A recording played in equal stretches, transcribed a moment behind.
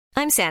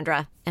I'm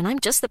Sandra, and I'm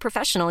just the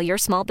professional your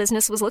small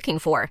business was looking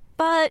for.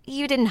 But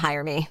you didn't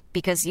hire me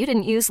because you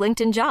didn't use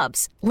LinkedIn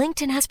Jobs.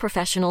 LinkedIn has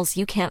professionals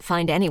you can't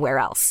find anywhere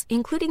else,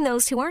 including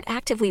those who aren't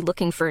actively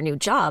looking for a new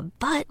job,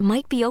 but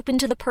might be open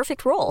to the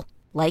perfect role,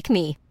 like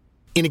me.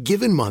 In a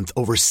given month,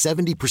 over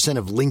 70%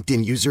 of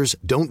LinkedIn users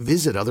don't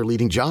visit other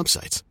leading job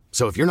sites.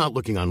 So if you're not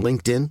looking on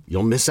LinkedIn,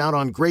 you'll miss out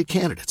on great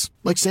candidates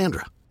like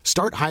Sandra.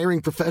 Start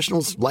hiring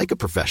professionals like a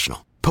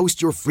professional.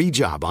 Post your free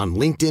job on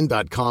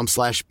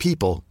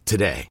linkedin.com/people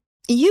today.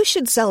 You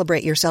should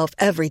celebrate yourself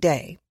every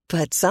day,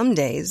 but some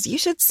days you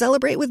should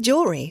celebrate with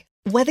jewelry.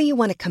 Whether you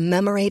want to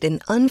commemorate an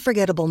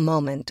unforgettable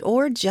moment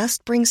or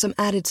just bring some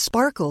added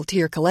sparkle to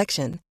your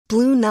collection,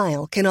 Blue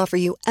Nile can offer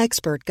you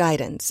expert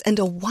guidance and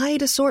a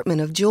wide assortment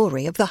of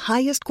jewelry of the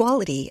highest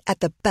quality at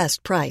the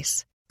best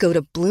price. Go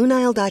to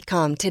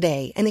BlueNile.com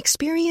today and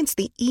experience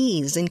the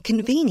ease and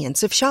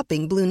convenience of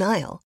shopping Blue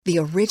Nile, the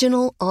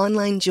original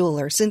online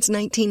jeweler since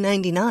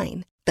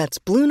 1999. That's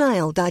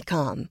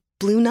BlueNile.com.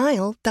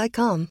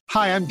 BlueNile.com.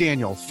 Hi, I'm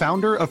Daniel,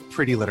 founder of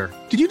Pretty Litter.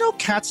 Did you know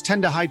cats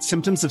tend to hide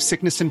symptoms of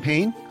sickness and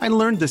pain? I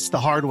learned this the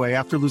hard way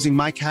after losing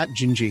my cat,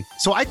 Gingy.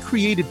 So I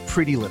created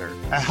Pretty Litter,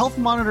 a health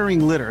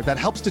monitoring litter that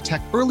helps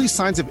detect early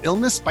signs of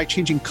illness by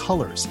changing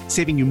colors,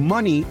 saving you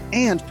money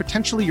and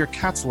potentially your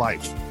cat's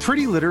life.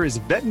 Pretty Litter is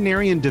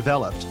veterinarian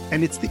developed,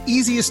 and it's the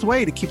easiest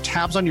way to keep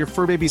tabs on your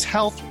fur baby's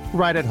health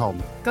right at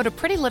home. Go to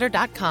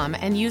prettylitter.com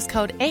and use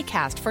code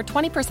ACAST for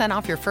 20%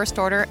 off your first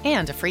order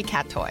and a free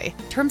cat toy.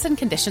 Terms and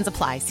conditions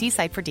apply. See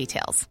site for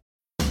details.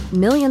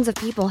 Millions of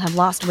people have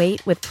lost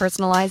weight with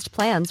personalized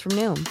plans from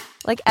Noom.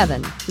 Like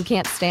Evan, who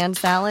can't stand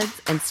salads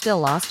and still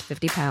lost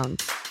 50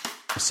 pounds.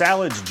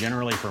 Salads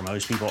generally for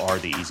most people are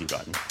the easy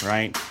button,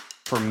 right?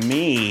 For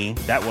me,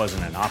 that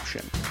wasn't an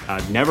option. I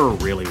never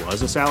really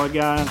was a salad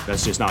guy.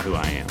 That's just not who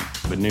I am.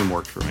 But Noom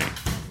worked for me.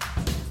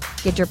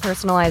 Get your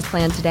personalized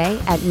plan today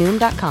at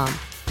Noom.com.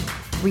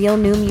 Real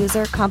Noom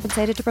user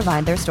compensated to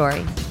provide their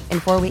story. In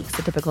 4 weeks,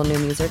 the typical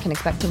Noom user can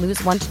expect to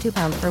lose 1 to 2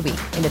 pounds per week.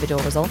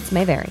 Individual results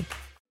may vary.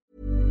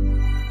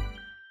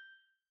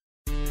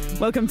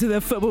 Welcome to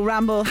the Football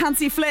Ramble.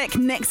 Hansi Flick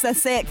nicks their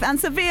 6th and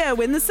Sevilla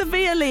win the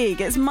Sevilla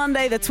League. It's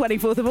Monday the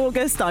 24th of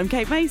August. I'm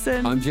Kate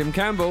Mason. I'm Jim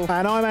Campbell.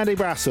 And I'm Andy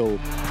Brassel.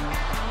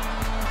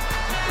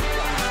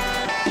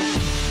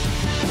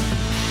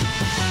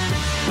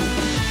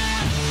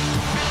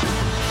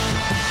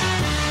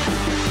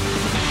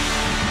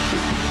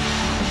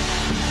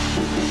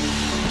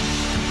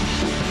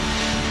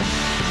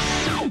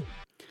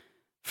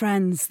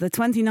 Friends, the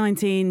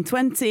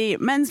 2019-20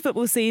 men's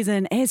football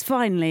season is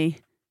finally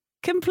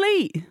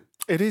complete.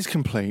 It is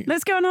complete.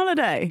 Let's go on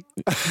holiday.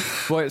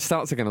 Well, it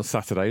starts again on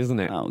Saturday, doesn't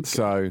it? Oh,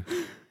 so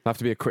it'll have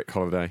to be a quick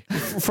holiday.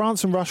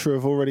 France and Russia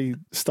have already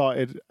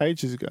started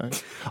ages ago.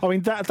 I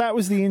mean, that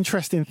was the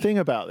interesting thing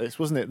about this,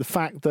 wasn't it? The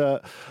fact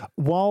that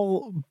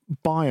while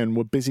Bayern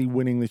were busy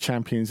winning the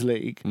Champions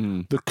League,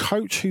 the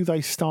coach who they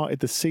started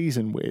the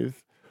season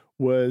with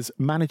was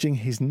managing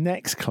his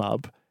next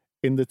club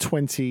in the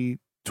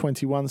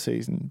 2021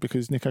 season,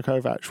 because Niko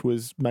Kovac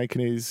was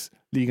making his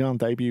Ligue 1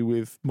 debut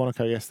with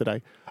Monaco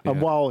yesterday. Yeah.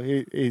 And while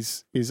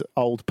his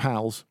old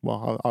pals,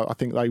 well, I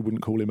think they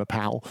wouldn't call him a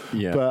pal,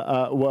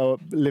 but were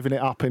living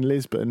it up in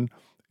Lisbon,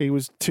 he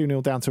was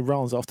 2-0 down to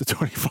Reims after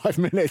 25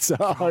 minutes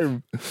at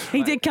home.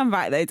 He did come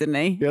back though, didn't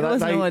he?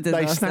 Yeah,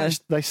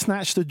 they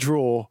snatched a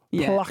draw.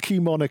 Yeah. Plucky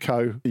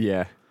Monaco.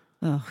 Yeah.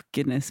 Oh,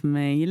 goodness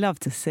me. You love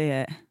to see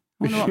it.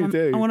 I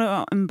wonder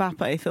what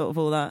Mbappe thought of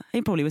all that.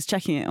 He probably was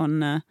checking it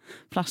on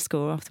Flash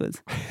Score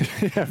afterwards.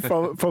 Yeah,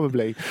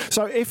 probably.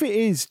 So if it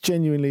is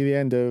genuinely the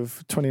end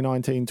of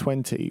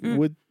 2019-20,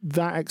 would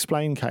that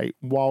explain, Kate,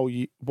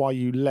 why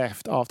you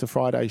left after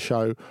Friday's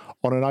show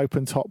on an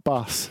open-top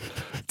bus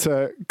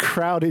to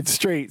crowded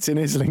streets in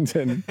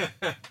Islington?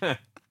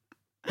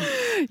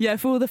 Yeah,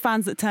 for all the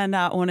fans that turned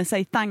out, I want to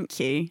say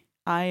thank you.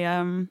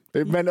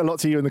 It meant a lot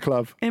to you in the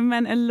club. It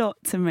meant a lot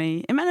to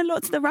me. It meant a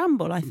lot to the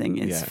Ramble, I think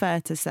it's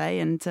fair to say.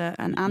 And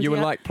Andy, you were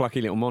like plucky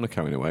little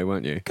Monaco in a way,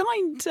 weren't you?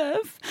 Kind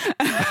of.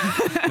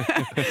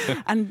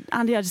 And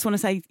Andy, I just want to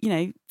say,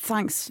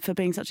 thanks for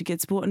being such a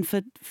good sport and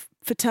for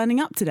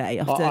turning up today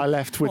after I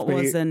left with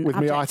me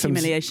items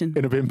humiliation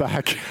in a bin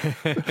bag,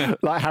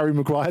 like Harry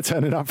Maguire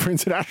turning up for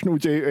international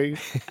duty.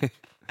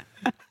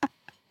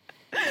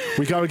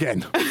 We go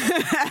again.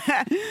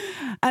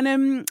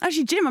 And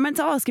actually, Jim, I meant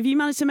to ask, have you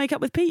managed to make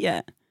up with Pete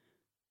yet?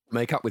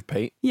 Make up with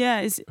Pete?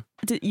 Yeah,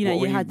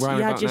 you had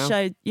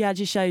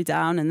your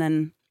showdown, and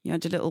then you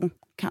had your little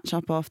catch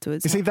up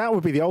afterwards. You see, that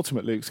would be the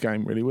ultimate Luke's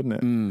game, really, wouldn't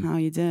it? How are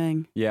you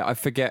doing? Yeah, I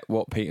forget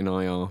what Pete and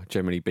I are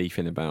generally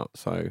beefing about,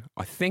 so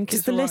I think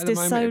it's the list is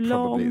so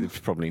long. It's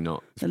probably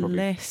not. The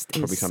list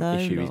is so long.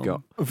 Probably some issue he's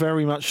got.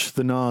 Very much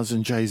the Nas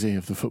and Jay-Z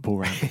of the football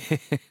round.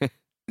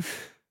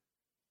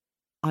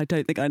 I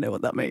don't think I know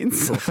what that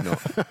means. Of course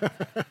not.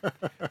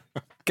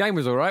 Game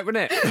was all right,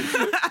 wasn't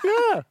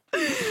it?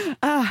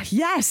 Yeah.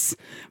 Yes.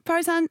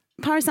 Paris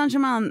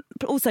Saint-Germain,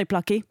 also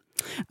plucky.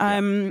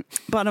 But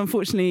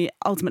unfortunately,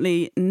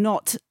 ultimately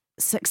not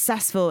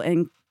successful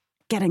in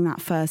getting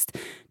that first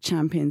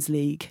Champions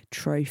League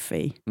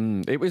trophy.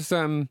 It was.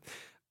 Did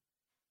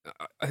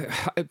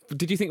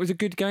you think it was a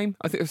good game?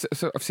 I think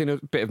I've seen a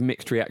bit of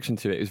mixed reaction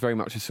to it. It was very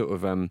much a sort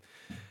of.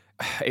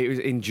 It was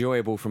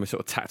enjoyable from a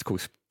sort of tactical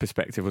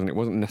perspective, wasn't it? It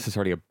wasn't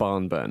necessarily a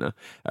barn burner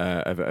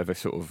of a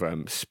sort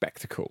of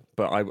spectacle,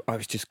 but I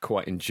was just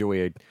quite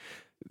enjoying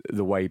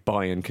the way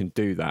Bayern can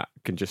do that,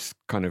 can just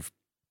kind of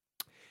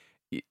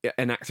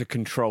enact a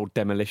controlled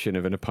demolition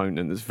of an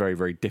opponent that's very,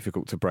 very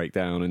difficult to break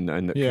down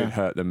and that could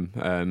hurt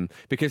them.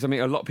 Because, I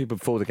mean, a lot of people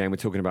before the game were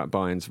talking about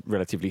Bayern's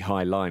relatively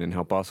high line and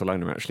how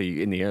Barcelona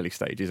actually, in the early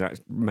stages,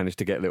 managed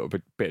to get a little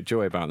bit of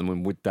joy about them.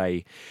 And would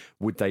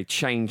they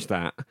change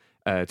that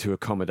to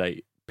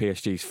accommodate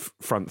PSG's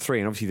front three?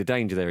 And obviously the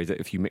danger there is that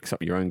if you mix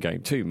up your own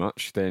game too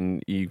much,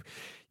 then you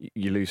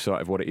lose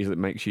sight of what it is that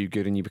makes you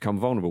good and you become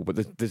vulnerable.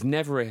 But there's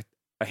never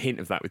a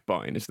hint of that with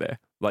Bayern, is there?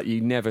 Like, you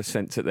never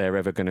sense that they're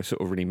ever going to sort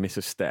of really miss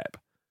a step.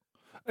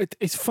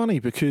 It's funny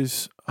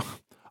because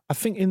I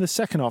think in the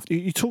second half,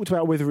 you talked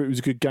about whether it was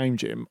a good game,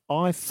 Jim.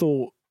 I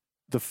thought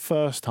the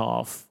first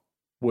half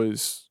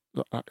was...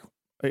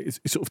 It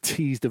sort of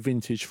teased a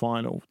vintage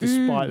final,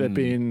 despite there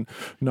being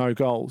no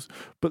goals.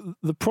 But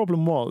the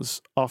problem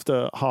was,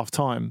 after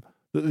half-time,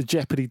 that the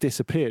jeopardy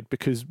disappeared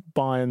because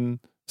Bayern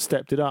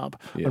stepped it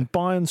up. Yeah. And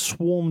Bayern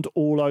swarmed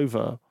all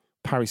over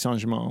Paris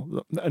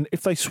Saint-Germain. And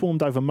if they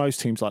swarmed over most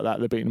teams like that,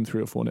 they're beating them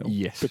 3 or 4-0.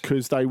 Yes.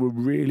 Because they were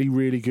really,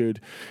 really good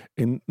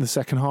in the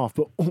second half.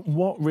 But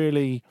what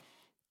really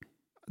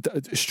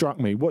struck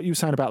me, what you were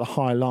saying about the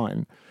high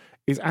line,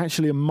 is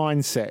actually a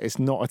mindset. It's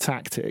not a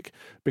tactic.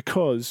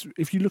 Because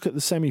if you look at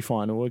the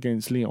semi-final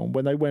against Lyon,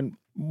 when they went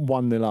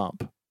 1-0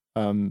 up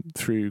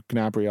through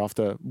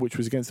Gnabry, which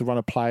was against the run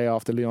of play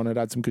after Lyon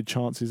had some good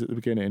chances at the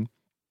beginning,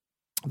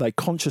 they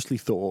consciously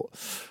thought,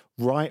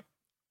 right,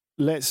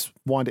 let's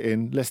wind it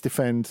in, let's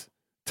defend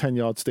 10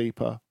 yards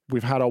deeper.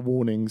 We've had our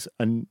warnings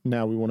and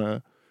now we want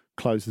to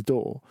close the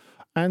door.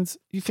 And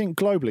you think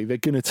globally they're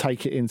going to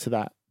take it into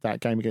that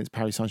game against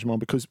Paris Saint-Germain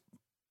because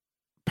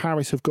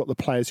Paris have got the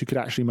players who could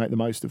actually make the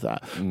most of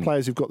that.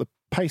 Players who've got the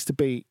pace to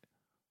beat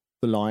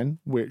the line,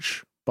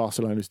 which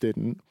Barcelona's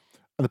didn't,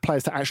 and the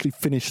players to actually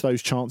finish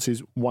those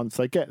chances once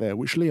they get there,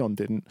 which Lyon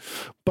didn't.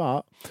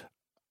 But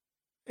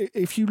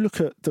if you look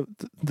at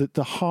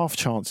the half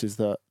chances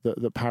that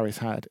Paris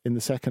had in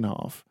the second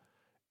half,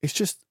 it's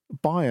just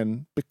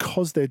Bayern,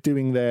 because they're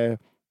doing their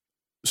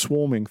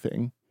swarming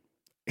thing,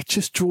 it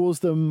just draws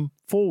them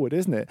forward,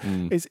 isn't it?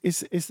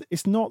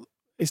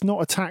 It's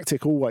not a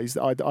tactic always.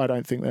 I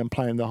don't think them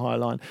playing the high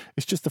line.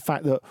 It's just the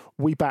fact that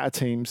we batter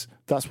teams.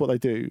 That's what they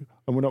do,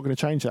 and we're not going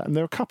to change that. And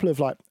there are a couple of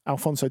like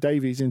Alphonso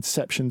Davies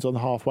interceptions on the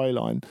halfway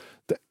line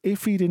that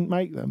if he didn't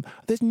make them,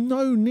 there's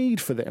no need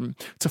for them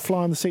to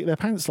fly on the seat of their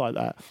pants like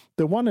that.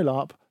 They're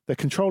 1-0 up. They're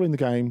controlling the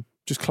game.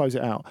 Just close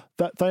it out.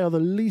 That they are the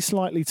least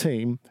likely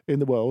team in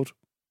the world.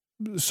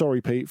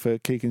 Sorry, Pete, for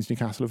Keegan's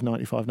Newcastle of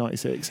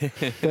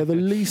 95-96. They're the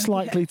least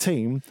likely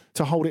team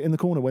to hold it in the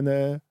corner when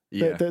they're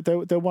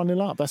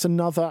 1-0 up. That's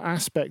another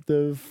aspect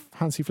of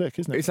Hansi Flick,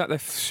 isn't it? Is that their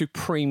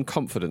supreme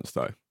confidence,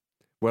 though?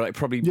 Well,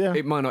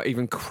 it might not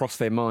even cross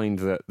their mind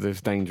that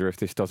there's danger if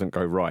this doesn't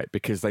go right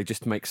because they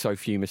just make so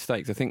few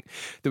mistakes. I think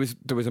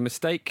there was a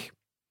mistake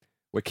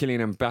where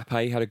Kylian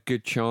Mbappe had a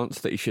good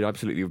chance that he should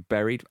absolutely have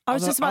buried. I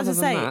was just about to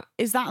say,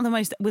 was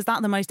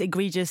that the most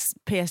egregious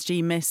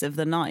PSG miss of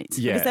the night?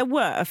 Yeah. Because there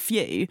were a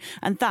few,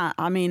 and that,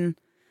 I mean,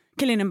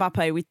 Kylian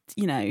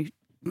Mbappe,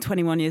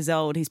 21 years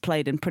old, he's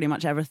played in pretty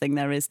much everything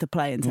there is to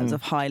play in terms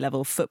of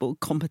high-level football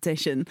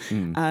competition.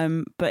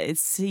 But it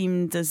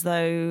seemed as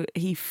though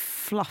he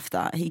fluffed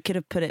that. He could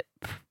have put it...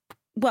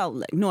 Well,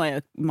 look,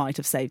 Neuer might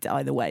have saved it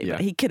either way,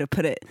 but he could have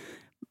put it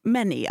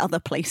many other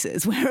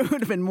places where it would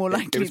have been more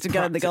likely to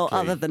go in the goal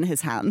other than his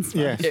hands.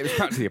 Yeah, it was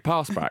practically a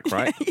pass back,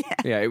 right?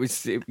 Yeah, it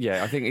was.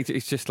 I think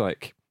it's just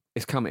like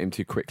it's come at him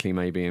too quickly,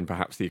 maybe, and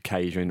perhaps the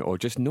occasion or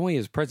just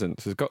Neuer's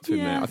presence has got to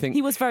him there. I think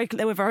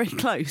they were very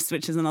close,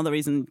 which is another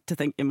reason to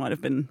think it might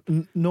have been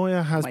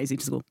easy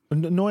to score.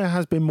 Neuer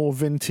has been more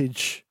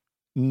vintage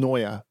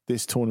Neuer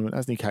this tournament,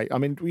 hasn't he, Kate? I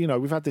mean,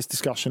 we've had this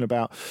discussion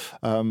about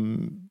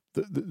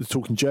the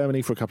talk in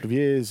Germany for a couple of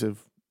years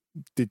of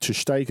did Ter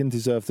Stegen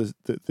deserve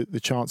the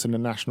chance in the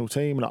national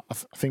team? And I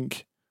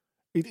think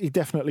he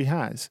definitely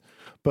has.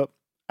 But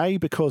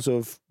because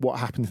of what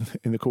happened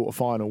in the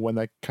quarterfinal when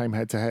they came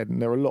head to head, and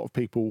there are a lot of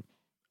people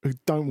who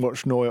don't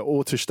watch Neuer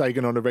or Ter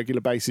Stegen on a regular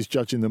basis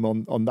judging them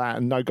on that,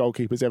 and no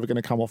goalkeeper's ever going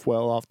to come off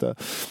well after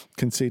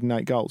conceding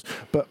 8 goals.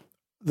 But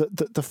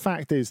the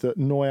fact is that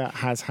Neuer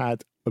has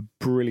had a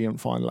brilliant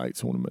final 8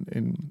 tournament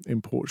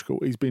in Portugal.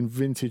 He's been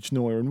vintage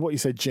Neuer, and what you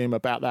said, Jim,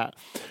 about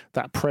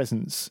that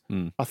presence,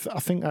 I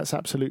think that's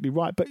absolutely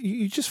right. But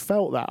you just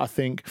felt that, I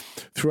think,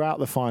 throughout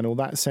the final,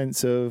 that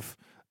sense of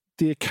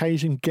the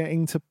occasion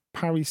getting to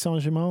Paris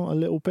Saint-Germain a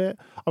little bit.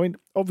 I mean,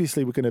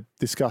 obviously we're going to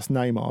discuss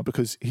Neymar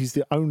because he's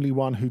the only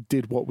one who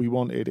did what we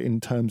wanted in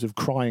terms of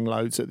crying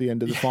loads at the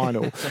end of the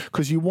final,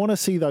 because you want to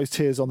see those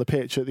tears on the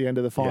pitch at the end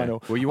of the final.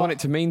 Yeah. Well, you want it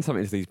to mean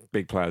something to these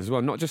big players as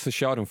well, not just the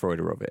schadenfreude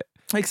of it.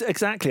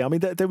 Exactly. I mean,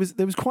 there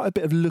was quite a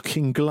bit of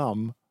looking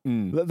glum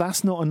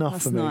That's not enough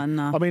That's for me. not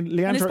enough. I mean, And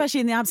Leandro,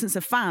 especially in the absence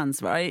of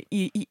fans, right?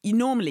 You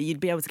normally you'd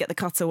be able to get the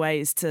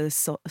cutaways to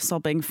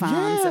sobbing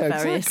fans of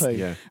various,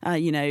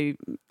 exactly.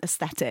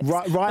 aesthetics.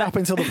 Right up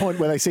until the point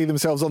where they see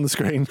themselves on the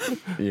screen.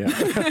 Yeah.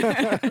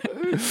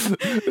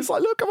 It's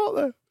like, look, I'm up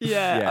there.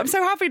 Yeah, I'm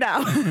so happy now.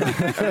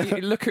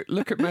 look at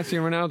Messi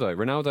and Ronaldo.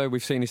 Ronaldo,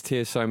 we've seen his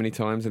tears so many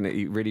times, and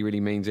he really,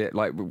 really means it.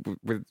 Like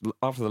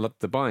after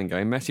the Bayern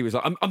game, Messi was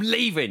like, "I'm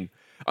leaving.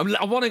 I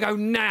want to go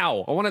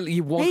now. I want to."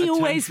 You want? He a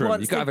always tantrum.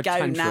 wants You've got to to have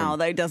a go tantrum. now,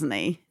 though, doesn't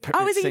he? It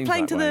Is he seems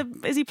playing to that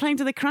way. Is he playing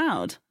to the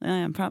crowd?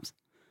 Perhaps.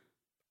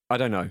 I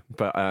don't know,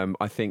 but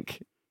I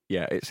think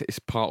it's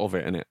part of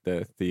it, isn't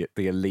it?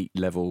 The elite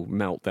level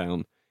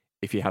meltdown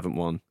if you haven't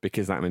won,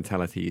 because that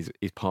mentality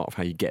is part of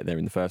how you get there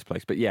in the first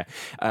place. But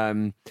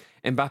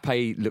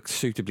Mbappe looked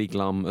suitably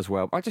glum as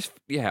well. It's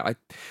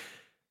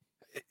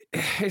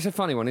a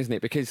funny one, isn't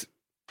it? Because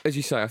as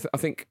you say, I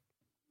think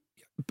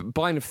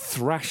Bayern have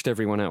thrashed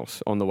everyone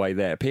else on the way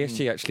there.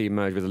 PSG actually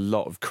emerged with a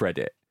lot of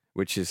credit,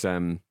 which is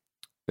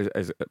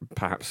has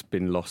perhaps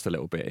been lost a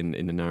little bit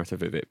in the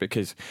narrative of it,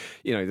 because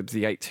the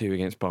 8-2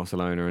 against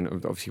Barcelona, and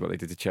obviously what they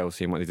did to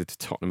Chelsea and what they did to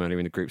Tottenham earlier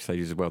in the group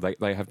stages as well,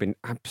 they have been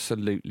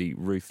absolutely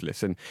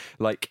ruthless. And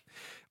I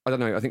don't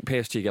know, I think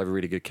PSG gave a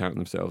really good count of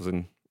themselves,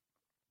 and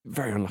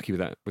very unlucky with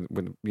that,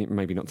 with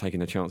maybe not taking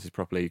their chances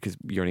properly, because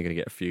you're only going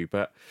to get a few.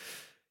 But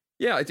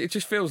yeah, it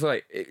just feels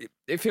like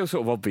it feels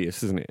sort of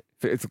obvious, doesn't it?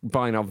 It's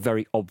Bayern are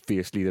very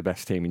obviously the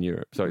best team in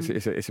Europe, so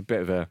it's a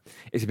bit of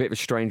a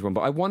strange one.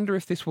 But I wonder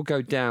if this will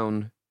go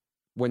down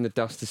when the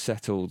dust has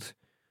settled,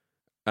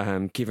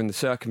 given the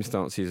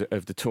circumstances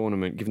of the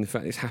tournament, given the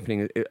fact it's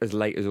happening as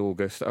late as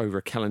August, over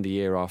a calendar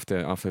year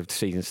after the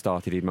season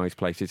started in most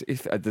places.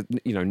 If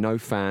no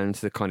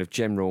fans, the kind of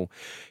general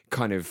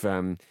kind of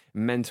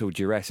mental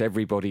duress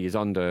everybody is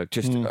under,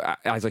 just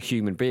as a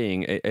human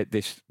being at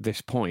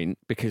this point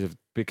because of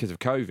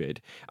COVID.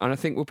 And I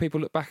think, will people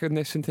look back on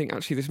this and think,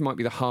 actually, this might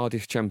be the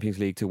hardest Champions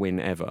League to win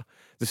ever?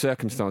 The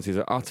circumstances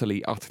are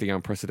utterly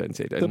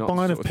unprecedented, and not the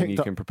sort of thing you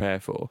can prepare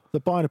for.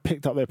 The Bayern have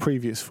picked up their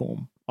previous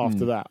form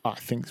after that, I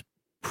think, is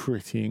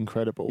pretty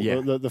incredible.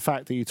 Yeah. The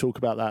fact that you talk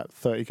about that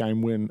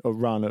 30-game win, a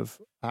run of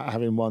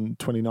having won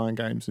 29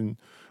 games and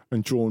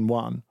drawn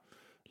one,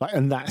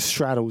 and that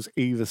straddles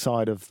either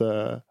side of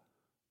the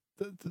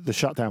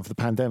shutdown for the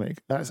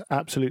pandemic. That's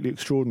absolutely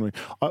extraordinary.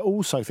 I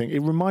also think it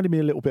reminded me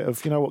a little bit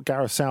of, what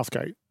Gareth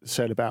Southgate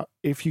said about,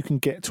 if you can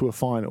get to a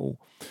final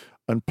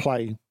and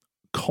play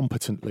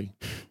competently,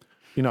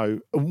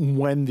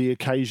 when the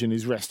occasion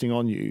is resting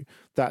on you,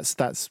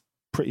 that's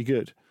pretty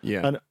good.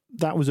 Yeah. And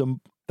that was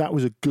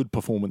a good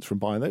performance from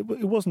Bayern.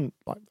 It wasn't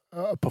like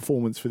a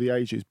performance for the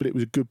ages, but it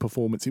was a good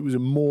performance. It was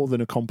more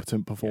than a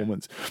competent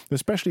performance,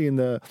 especially in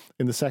the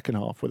second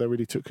half where they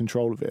really took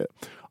control of it.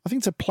 I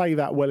think to play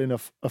that well in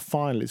a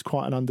final is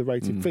quite an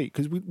underrated feat,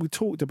 because we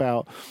talked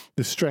about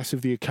the stress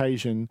of the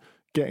occasion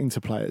getting to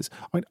players.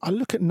 I mean, I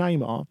look at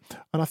Neymar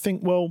and I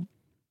think, well,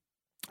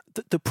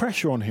 the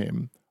pressure on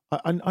him.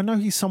 I know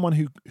he's someone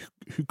who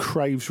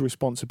craves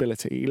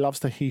responsibility. He loves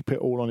to heap it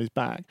all on his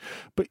back.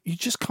 But you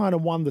just kind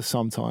of wonder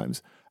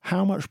sometimes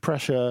how much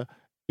pressure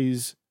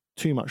is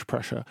too much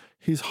pressure.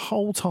 His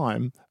whole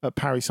time at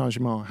Paris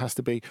Saint-Germain has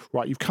to be,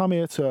 right, you've come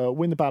here to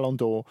win the Ballon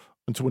d'Or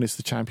and to win us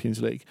the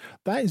Champions League.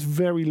 That is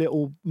very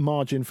little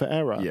margin for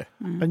error. Yeah.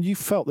 And you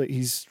felt that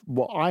he's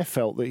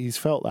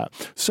felt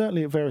that.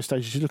 Certainly at various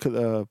stages, you look at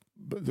the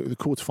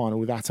quarterfinal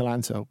with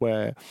Atalanta,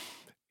 where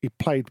he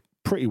played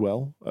pretty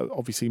well.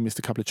 Obviously, he missed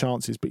a couple of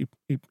chances, but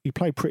he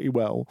played pretty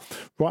well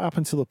right up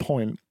until the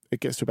point it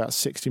gets to about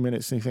 60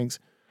 minutes, and he thinks,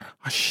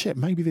 oh, shit,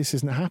 maybe this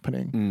isn't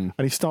happening.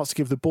 And he starts to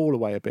give the ball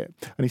away a bit,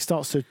 and he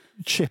starts to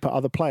chip at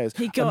other players.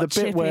 He got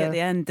chippy at the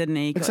end, didn't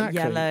he? He Exactly.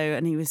 got yellow,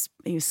 and he was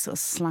sort of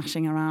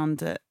slashing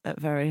around at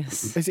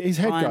various his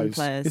head Bayern goes.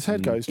 players. His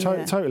head goes.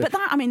 Yeah. Totally. But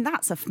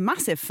that's a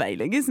massive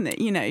failing, isn't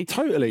it?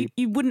 Totally.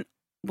 You wouldn't.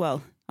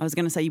 Well, I was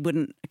going to say you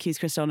wouldn't accuse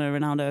Cristiano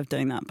Ronaldo of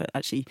doing that, but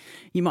actually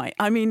you might.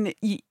 I mean,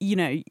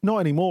 not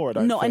anymore. I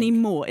don't not think.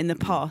 anymore in the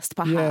past,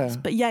 perhaps.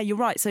 Yeah. But yeah, you're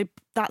right. So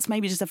that's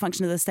maybe just a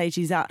function of the stage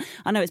he's at.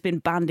 I know it's been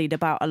bandied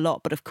about a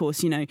lot, but of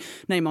course,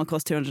 Neymar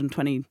cost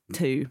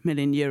 222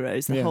 million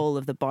euros. The whole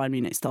of the Bayern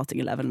Munich starting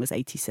 11 was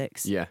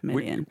 86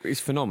 million. It's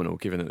phenomenal,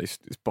 given that it's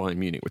Bayern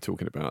Munich we're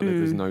talking about.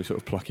 There's no sort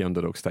of plucky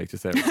underdog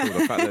status there.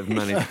 The fact they've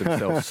managed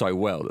themselves so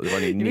well that they've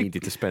only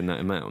needed to spend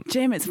that amount.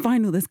 Jim, it's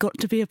final. There's got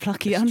to be a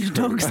plucky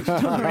underdog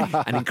story.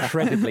 And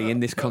incredibly, in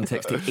this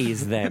context, it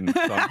is them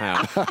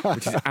somehow,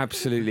 which is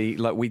absolutely,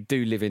 we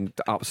do live in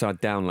upside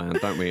down land,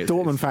 don't we?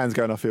 Dortmund fans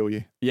going, I feel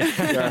you. Yeah.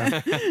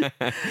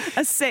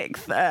 A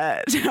sixth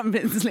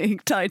Champions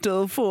League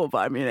title for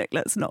Bayern Munich,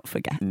 let's not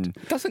forget.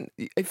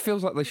 It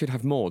feels like they should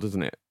have more,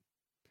 doesn't it?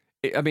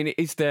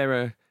 Is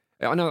there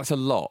I know that's a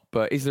lot,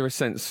 but is there a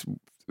sense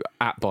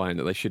at Bayern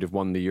that they should have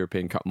won the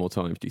European Cup more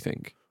times, do you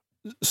think?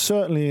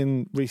 Certainly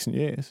in recent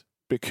years,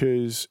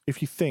 because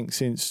if you think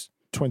since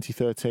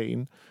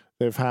 2013,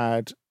 they've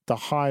had the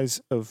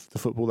highs of the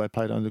football they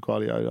played under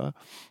Guardiola.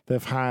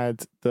 They've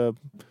had the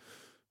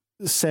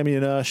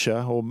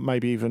semi-inertia, or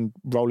maybe even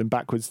rolling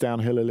backwards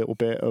downhill a little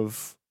bit,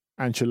 of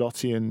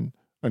Ancelotti and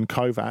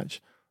Kovac.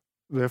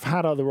 They've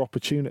had other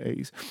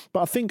opportunities.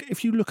 But I think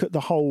if you look at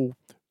the whole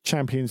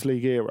Champions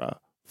League era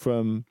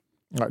from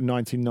like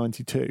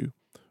 1992,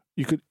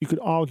 you could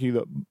argue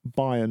that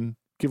Bayern,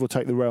 give or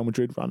take the Real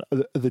Madrid run,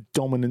 are the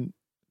dominant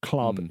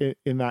club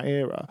in that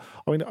era.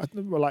 I mean,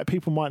 like,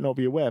 people might not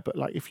be aware, but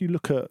like, if you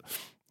look at,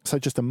 say,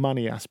 just the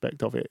money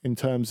aspect of it in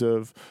terms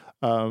of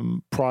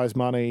prize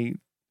money,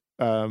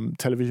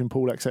 television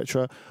pool,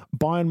 etc.,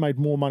 Bayern made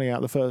more money out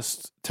of the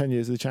first 10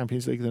 years of the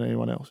Champions League than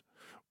anyone else,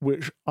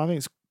 which I think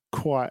is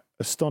quite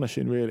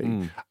astonishing,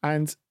 really.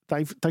 And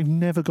they've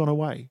never gone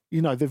away.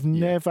 You know, they've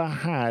never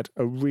had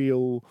a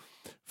real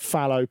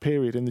fallow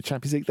period in the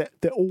Champions League.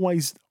 They're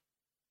always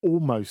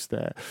almost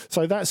there.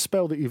 So that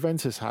spell that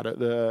Juventus had at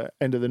the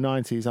end of the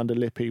 90s under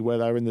Lippi, where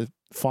they were in the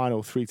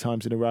final 3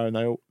 times in a row and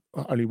they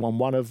only won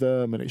one of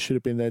them, and it should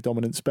have been their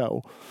dominant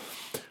spell.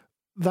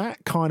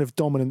 That kind of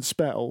dominant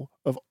spell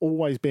of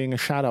always being a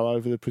shadow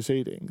over the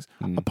proceedings,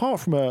 apart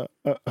from a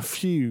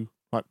few,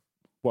 like,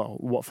 well,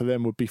 what for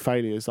them would be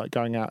failures, like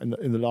going out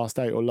in the last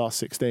 8 or last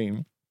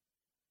 16,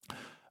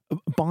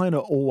 Bayern are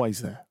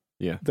always there.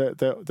 Yeah,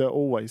 they're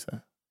always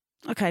there.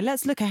 Okay,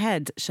 let's look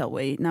ahead, shall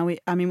we? Now, we've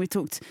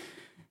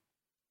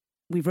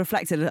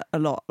reflected a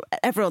lot.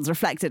 Everyone's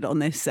reflected on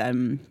this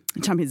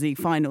Champions League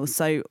final.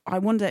 So I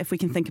wonder if we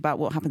can think about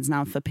what happens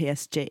now for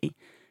PSG,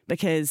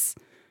 because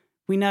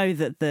we know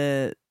that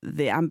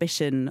the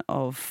ambition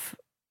of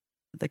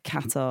the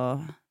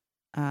Qatar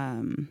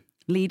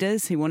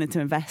leaders who wanted to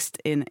invest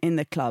in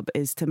the club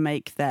is to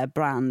make their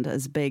brand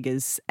as big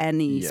as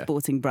any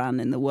sporting brand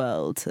in the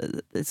world.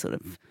 It's sort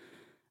of,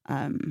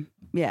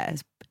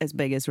 as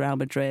big as Real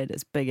Madrid,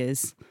 as big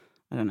as,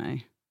 I don't know,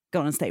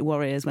 Golden State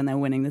Warriors when they're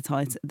winning the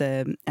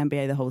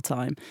NBA the whole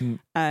time.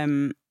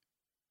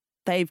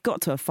 They've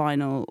got to a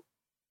final.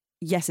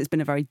 Yes, it's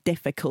been a very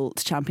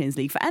difficult Champions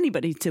League for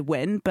anybody to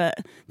win,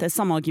 but there's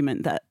some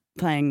argument that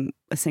playing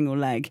a single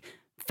leg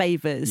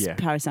favours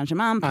Paris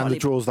Saint-Germain. And the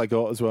draws they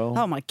got as well.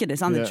 Oh my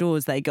goodness, and the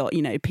draws they got.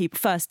 You know, people,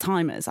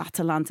 first-timers,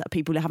 Atalanta,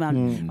 people who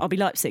haven't, RB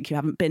Leipzig, who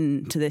haven't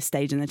been to this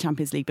stage in the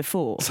Champions League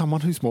before.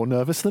 Someone who's more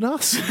nervous than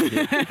us.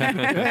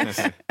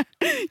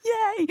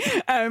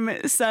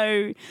 Yay!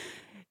 So,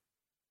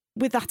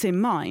 with that in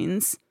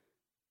mind,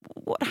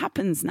 what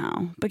happens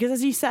now? Because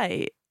as you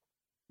say,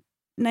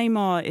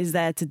 Neymar is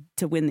there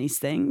to win these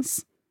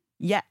things.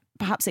 Yeah,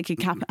 perhaps it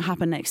could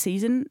happen next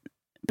season,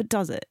 but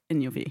does it,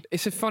 in your view?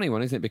 It's a funny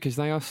one, isn't it? Because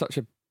they are such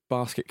a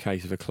basket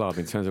case of a club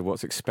in terms of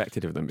what's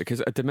expected of them.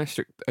 Because a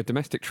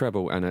domestic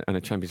treble and a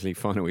Champions League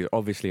final is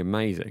obviously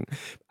amazing.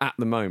 At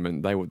the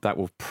moment, that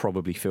will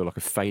probably feel like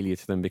a failure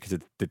to them because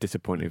of the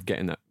disappointment of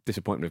getting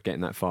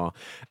that far,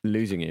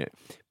 losing it.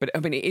 But I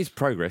mean, it is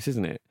progress,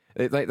 isn't it?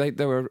 They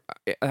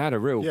had a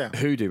real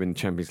hoodoo in the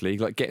Champions League.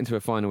 Like, getting to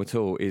a final at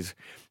all is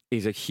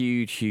a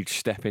huge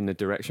step in the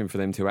direction for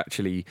them to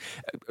actually,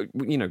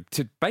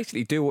 to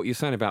basically do what you're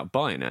saying about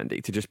Bayern,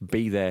 Andy, to just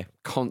be there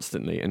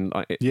constantly and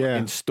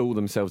install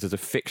themselves as a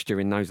fixture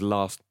in those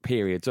last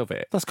periods of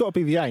it. That's got to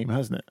be the aim,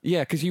 hasn't it?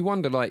 Yeah, because you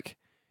wonder, like,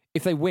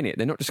 if they win it,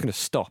 they're not just going to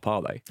stop,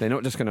 are they? They're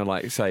not just going to,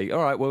 like, say,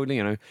 all right, well,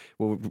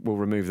 we'll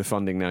remove the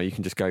funding now. You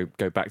can just go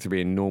back to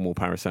being normal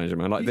Paris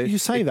Saint-Germain. Like, you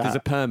say that. There's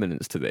a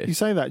permanence to this. You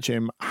say that,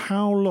 Jim.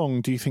 How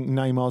long do you think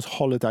Neymar's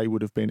holiday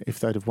would have been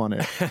if they'd have won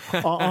it?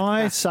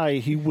 I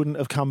say he wouldn't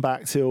have come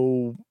back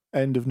till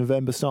end of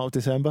November, start of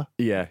December.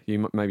 Yeah,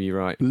 maybe you're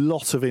right.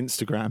 Lot of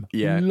Instagram.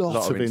 Yeah,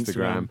 lot of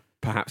Instagram.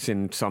 Perhaps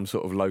in some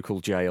sort of local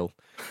jail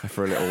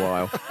for a little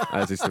while,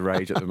 as is the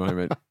rage at the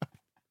moment.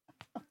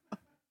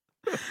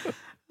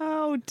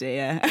 Oh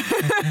dear.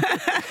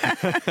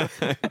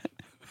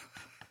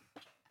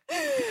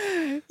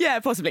 Yeah,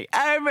 possibly.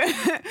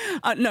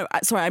 No,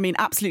 sorry, I mean,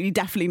 absolutely,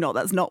 definitely not.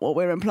 That's not what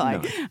we're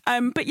implying.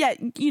 No. But yeah,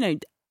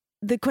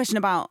 the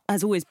question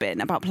has always been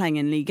about playing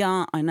in Ligue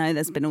 1. I know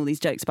there's been all these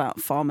jokes about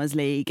Farmers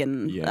League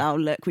and oh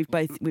look, we've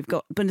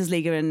got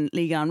Bundesliga and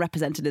Ligue 1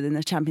 represented in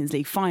the Champions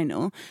League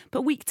final.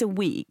 But week to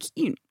week,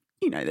 you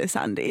know this,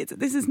 Andy.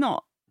 This is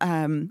not.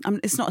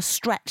 It's not a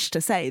stretch to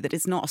say that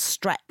it's not a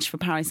stretch for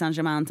Paris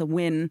Saint-Germain to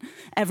win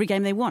every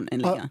game they want in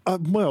Ligue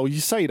 1. Well,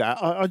 you say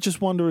that. I just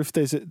wonder if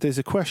there's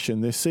a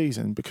question this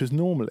season, because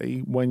normally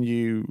when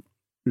you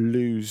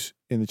lose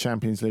in the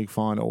Champions League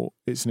final,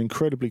 it's an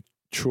incredibly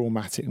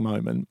traumatic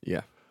moment.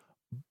 Yeah.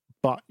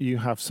 But you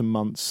have some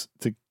months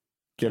to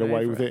get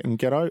away with it and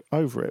get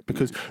over it,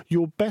 because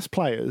your best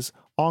players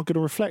are going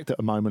to reflect at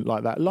a moment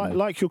like that.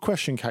 Like your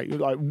question, Kate,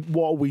 like,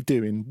 what are we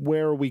doing?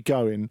 Where are we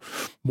going?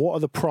 What are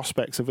the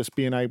prospects of us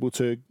being able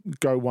to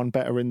go one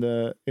better in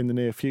the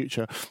near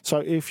future? So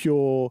if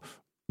you're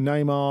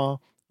Neymar,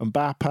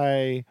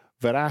 Mbappe,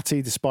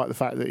 Verratti, despite the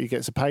fact that he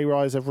gets a pay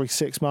rise every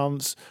 6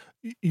 months,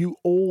 you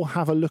all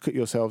have a look at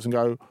yourselves and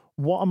go,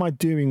 what am I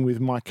doing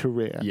with my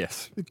career?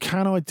 Yes.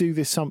 Can I do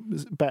this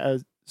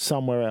better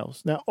somewhere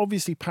else? Now,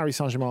 obviously, Paris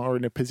Saint-Germain are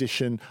in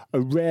a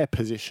rare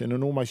position,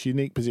 an almost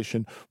unique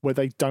position, where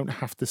they don't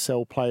have to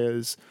sell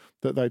players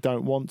that they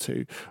don't want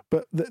to.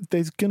 But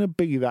there's going to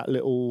be that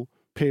little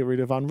period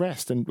of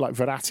unrest. And like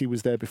Verratti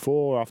was there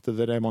before, after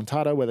the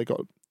remontada, where they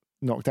got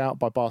knocked out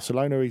by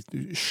Barcelona.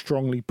 He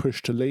strongly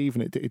pushed to leave,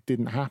 and it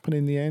didn't happen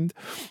in the end.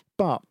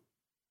 But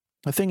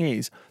the thing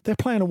is, they're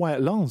playing away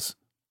at Lens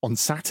on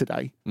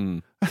Saturday.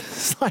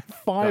 It's like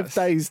 5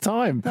 days'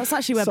 time. That's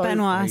actually where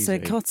Benoit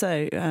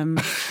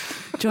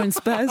Assou-Ekotto joined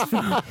Spurs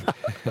from.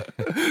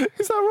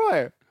 Is that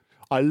right?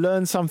 I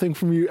learn something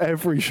from you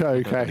every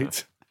show,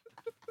 Kate.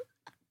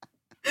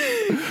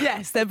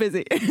 Yes, they're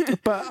busy.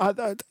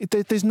 But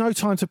there's no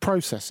time to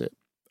process it.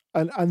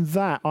 And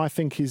that, I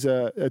think, is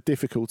a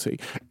difficulty.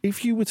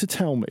 If you were to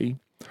tell me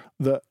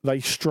that they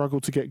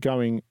struggled to get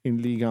going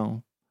in Ligue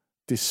 1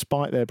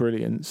 despite their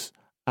brilliance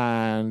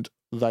and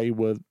they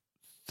were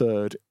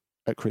third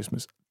at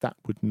Christmas, that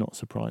would not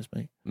surprise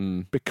me.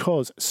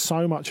 Because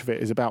so much of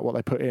it is about what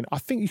they put in. I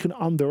think you can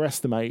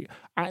underestimate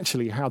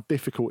actually how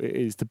difficult it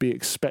is to be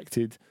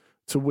expected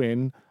to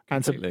win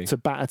and to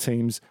batter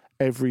teams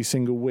every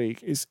single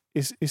week. Is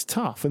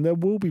tough. And there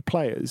will be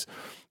players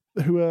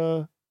who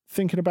are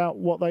thinking about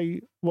what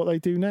they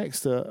do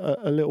next a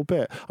little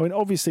bit. I mean,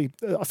 obviously,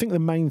 I think the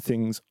main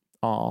things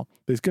are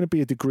there's going to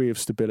be a degree of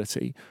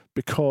stability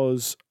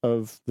because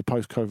of the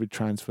post-COVID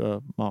transfer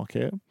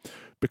market,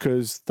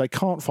 because they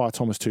can't fire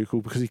Thomas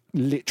Tuchel because he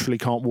literally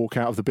can't walk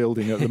out of the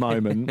building at the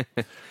moment.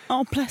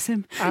 Oh, bless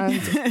him. And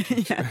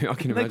I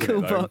can imagine the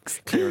cool it, though,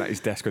 box. clearing out his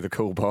desk with a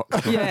cool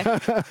box.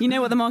 Yeah. You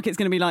know what the market's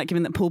going to be like,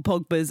 given that Paul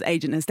Pogba's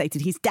agent has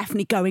stated he's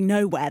definitely going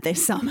nowhere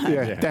this summer.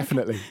 Yeah.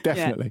 Definitely.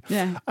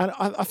 Yeah. And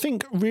I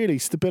think really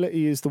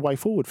stability is the way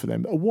forward for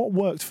them. What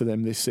worked for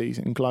them this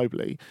season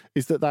globally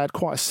is that they had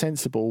quite a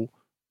sensible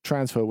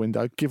transfer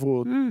window, give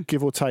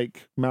or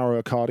take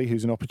Mauro Icardi,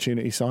 who's an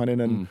opportunity signing,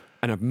 and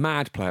a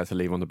mad player to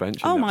leave on the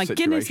bench. Oh in that my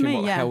goodness situation. me!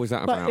 What the hell was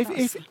that about?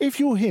 If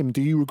you're him,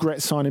 do you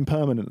regret signing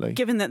permanently?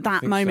 Given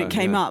that moment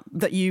came up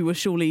that you were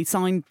surely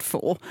signed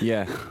for.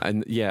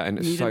 And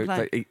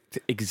so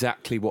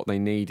exactly what they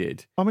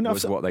needed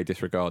was what they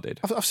disregarded.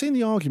 I've seen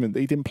the argument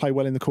that he didn't play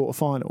well in the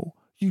quarterfinal.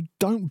 You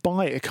don't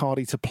buy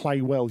Icardi to play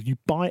well. You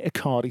buy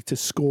Icardi to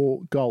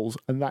score goals,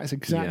 and that's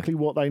exactly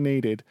what they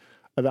needed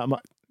at that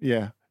much.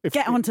 Yeah.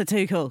 Get on to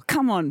Tuchel.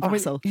 Come on,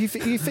 Russell. I mean,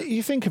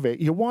 you think of it,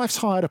 your wife's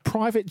hired a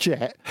private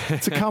jet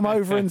to come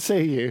over and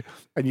see you,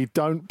 and you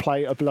don't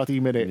play a bloody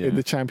minute in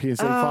the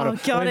Champions League final. Oh,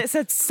 God, it's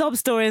a sob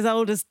story as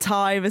old as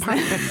time, isn't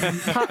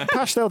it?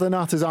 Pastel de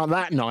Natas aren't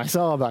that nice,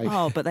 are they?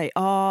 Oh, but they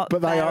are.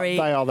 But they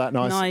are that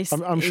nice.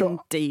 I'm sure.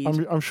 Indeed.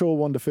 I'm sure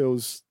Wanda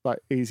feels like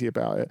easy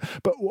about it.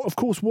 But of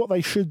course, what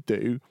they should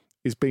do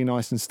is be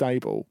nice and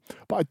stable.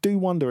 But I do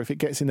wonder if it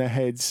gets in their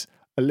heads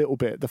a little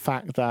bit the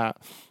fact that,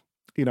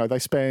 you know, they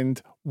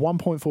spend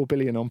 1.4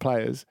 billion on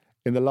players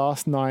in the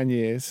last 9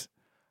 years,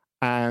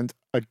 and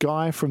a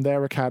guy from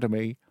their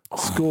academy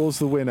scores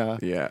the winner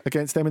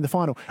against them in the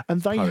final.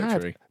 And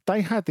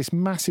they had this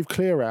massive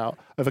clear out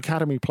of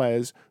academy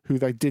players who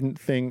they didn't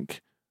think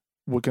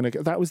were going to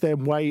get. That was their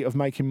way of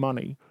making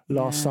money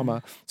last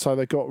summer. So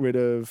they got rid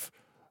of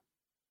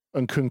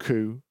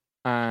Nkunku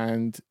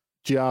and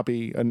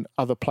Diaby and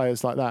other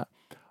players like that.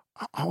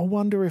 I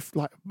wonder if,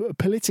 like,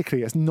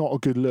 politically, it's not a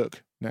good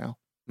look now.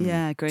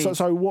 Yeah, agreed.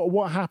 So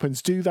what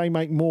happens? Do they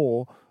make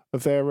more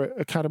of their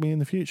academy in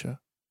the future?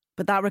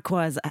 But that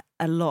requires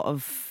a lot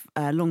of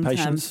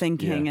long-term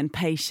thinking and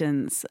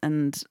patience,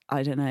 and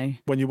I don't know.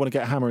 When you want to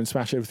get a hammer and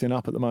smash everything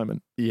up at the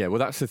moment. Yeah, well,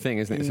 that's the thing,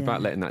 isn't it? It's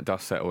about letting that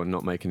dust settle and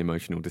not making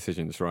emotional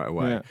decisions right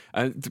away. Yeah.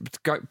 And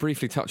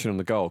briefly touching on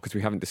the goal, because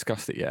we haven't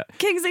discussed it yet.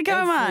 Kingsley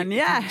Coman,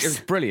 yes. It was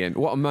brilliant.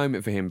 What a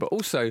moment for him. But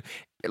also,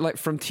 like,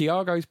 from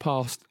Thiago's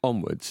pass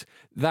onwards,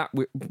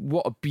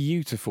 what a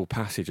beautiful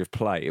passage of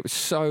play. It was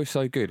so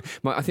good.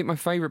 I think my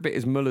favourite bit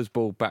is Muller's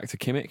ball back to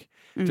Kimmich.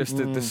 Just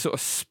the sort of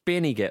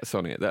spin he gets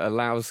on it that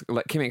allows,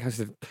 like, Kimmich has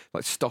to,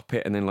 like, stop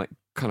it and then, like,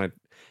 kind of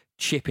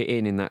chip it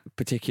in that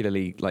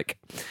particularly, like,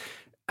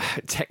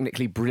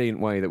 technically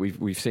brilliant way that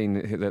we've seen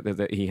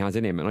that he has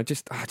in him. And I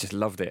just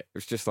loved it. It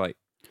was just like,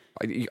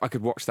 I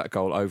could watch that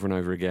goal over and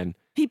over again.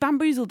 He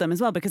bamboozled them as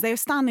well, because they were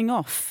standing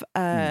off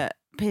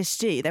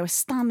PSG. They were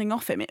standing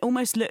off him. It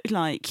almost looked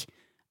like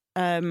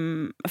a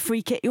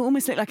free kick. It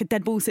almost looked like a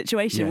dead ball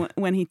situation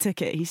when he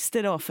took it. He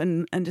stood off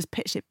and just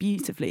pitched it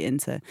beautifully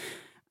into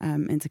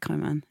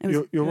Coman.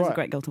 It was a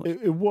great goal to watch.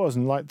 It was,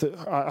 and like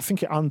I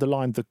think it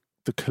underlined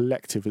the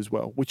collective as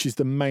well, which is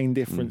the main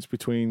difference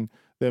between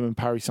them and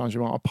Paris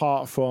Saint-Germain,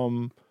 apart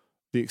from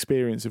the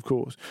experience, of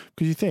course.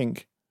 Because you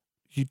think,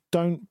 you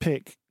don't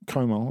pick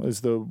Coman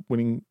as the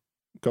winning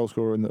goal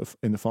scorer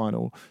in the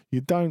final. You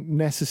don't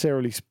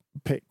necessarily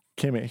pick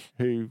Kimmich,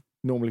 who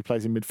normally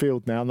plays in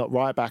midfield now, not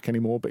right back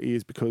anymore, but he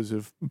is because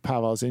of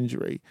Pavard's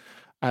injury,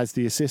 as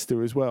the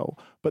assister as well.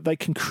 But they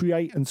can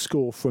create and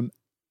score from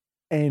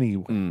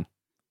anywhere.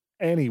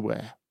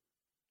 Anywhere.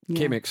 Yeah.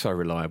 Kimmich's so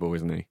reliable,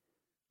 isn't he?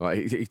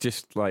 Like, he's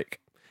just like,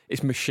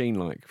 it's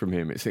machine-like from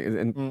him.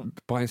 And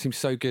Bayern seems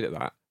so good at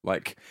that.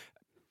 Like,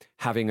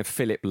 having a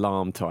Philipp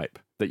Lahm type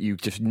that you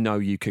just know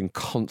you can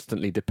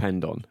constantly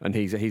depend on. And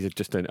he's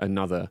just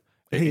another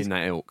in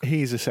that ilk.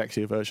 He's a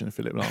sexier version of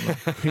Philipp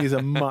Lahm. He's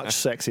a much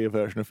sexier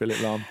version of Philipp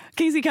Lahm.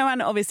 Kingsley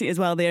Coman, obviously, as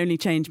well, the only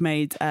change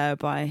made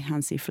by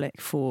Hansi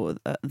Flick for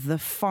the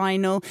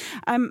final.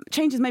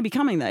 Changes may be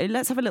coming, though.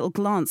 Let's have a little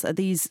glance at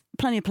these.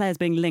 Plenty of players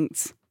being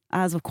linked.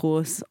 As, of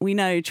course, we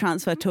know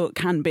transfer talk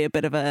can be a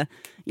bit of a,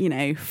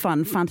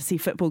 fun fantasy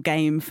football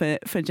game for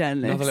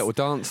journalists. Another little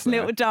dance there.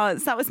 Little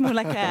dance. That was more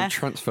like a...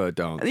 transfer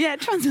dance. Yeah,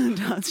 transfer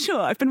dance. Sure,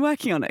 I've been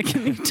working on it.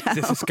 Can you tell?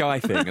 Is this a Sky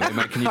thing? Are they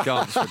making you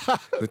dance for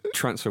the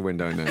transfer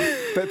window now?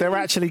 But they're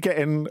actually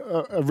getting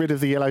rid of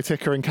the yellow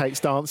ticker and Kate's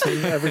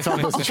dancing every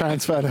time there's a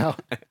transfer now.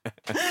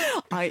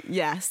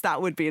 Yes,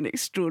 that would be an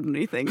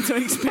extraordinary thing to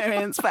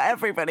experience for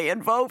everybody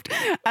involved.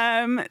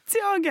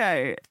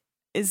 Thiago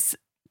is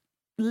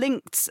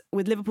linked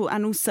with Liverpool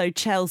and also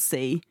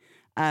Chelsea.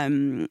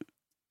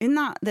 In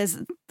that,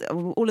 there's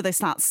all of those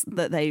stats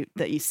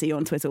that you see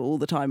on Twitter all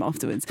the time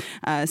afterwards.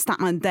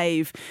 Statman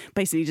Dave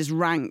basically just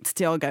ranked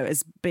Thiago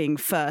as being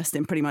first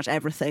in pretty much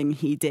everything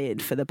he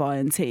did for the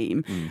Bayern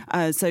team.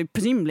 So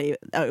presumably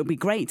it would be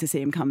great to see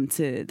him come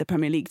to the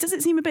Premier League. Does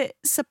it seem a bit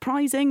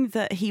surprising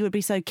that he would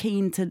be so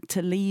keen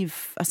to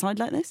leave a side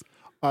like this?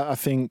 I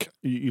think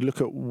you look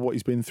at what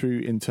he's been through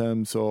in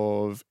terms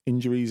of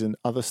injuries and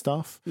other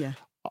stuff. Yeah.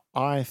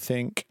 I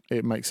think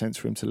it makes sense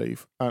for him to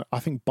leave. I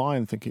think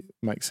Bayern think it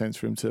makes sense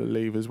for him to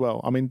leave as well.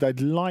 I mean, they'd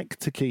like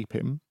to keep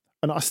him,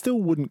 and I still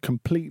wouldn't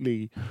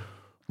completely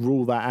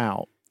rule that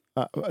out,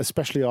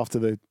 especially after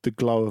the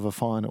glow of a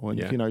final. And,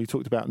 you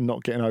talked about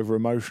not getting over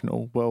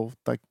emotional. Well,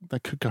 they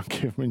could go and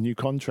give him a new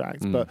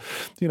contract. But,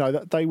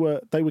 they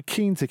were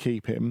keen to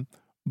keep him,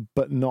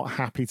 but not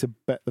happy to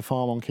bet the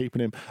farm on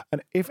keeping him.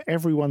 And if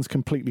everyone's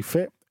completely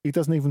fit, he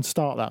doesn't even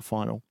start that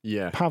final.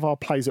 Yeah,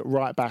 Pavard plays at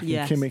right back and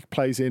Kimmich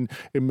plays in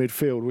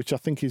midfield, which I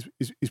think is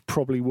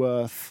probably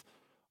worth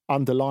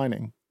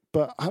underlining.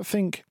 But I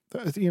think,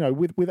 with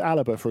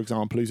Alaba, for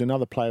example, who's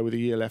another player with a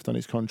year left on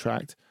his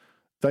contract,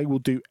 they will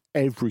do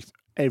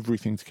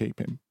everything to keep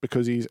him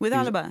because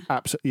Alaba.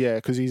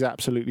 Because he's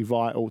absolutely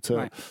vital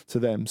to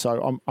them.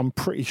 So I'm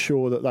pretty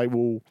sure that they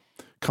will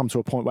come to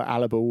a point where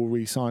Alaba will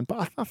re-sign.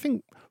 But I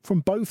think from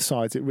both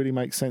sides, it really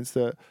makes sense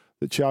that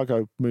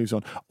Thiago moves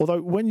on.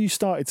 Although when you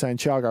started saying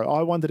Thiago,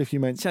 I wondered if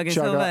you meant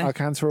Thiago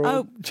Alcantara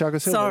or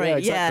Thiago Silva. Sorry, yeah,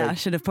 exactly. I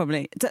should have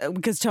probably...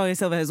 Because Thiago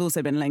Silva has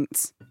also been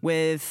linked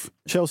with...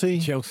 Chelsea.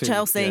 Yeah,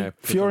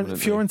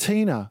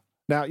 Fiorentina.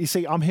 Now, you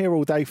see, I'm here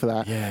all day for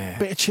that. Yeah.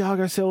 Bit of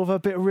Thiago Silva,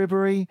 bit of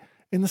Ribéry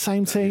in the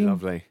same team.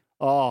 Lovely.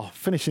 Oh,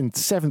 finishing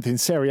 7th in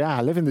Serie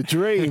A, living the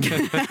dream.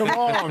 Come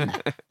on.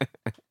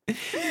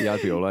 Yeah,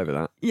 I'd be all over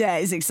that. Yeah,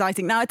 it's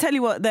exciting. Now, I tell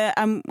you what, we're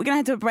going to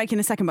head to a break in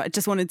a second, but I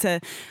just wanted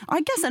to,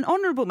 I guess, an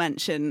honourable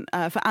mention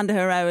for Ander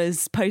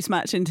Herrera's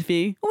post-match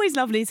interview. Always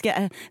lovely to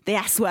get the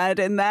S word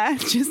in there,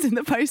 just in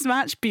the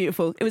post-match.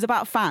 Beautiful. It was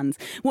about fans.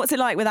 What's it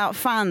like without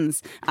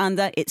fans?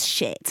 Ander, it's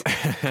shit.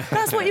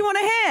 That's what you want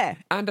to hear.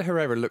 Ander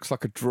Herrera looks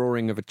like a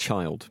drawing of a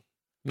child.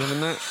 You know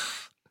that?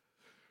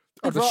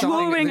 He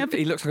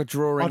looks like a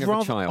drawing of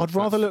a child. I'd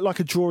rather look like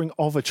a drawing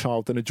of a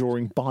child than a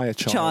drawing by a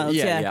child.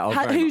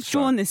 Who's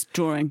drawn this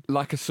drawing?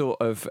 Like a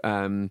sort of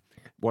one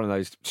of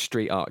those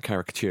street art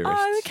caricaturists.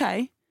 Oh,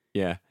 okay.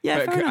 Yeah.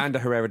 Yeah, but Ander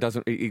Herrera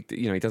doesn't. He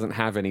doesn't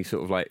have any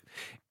sort of like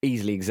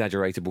easily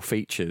exaggeratable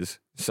features.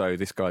 So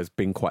this guy's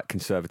been quite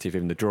conservative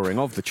in the drawing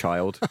of the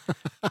child.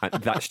 And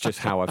that's just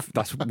how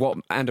that's what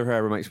Ander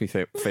Herrera makes me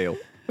feel.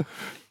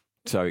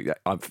 So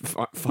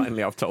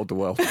I've told the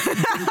world.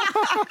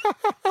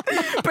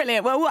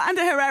 Brilliant. Well, what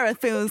Ander Herrera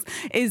feels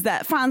is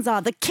that fans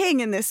are the king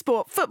in this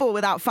sport. Football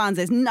without fans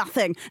is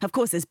nothing. Of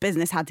course, this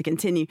business had to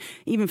continue.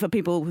 Even for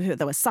people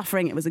that were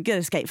suffering, it was a good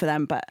escape for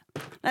them. But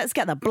let's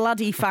get the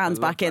bloody fans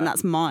back in.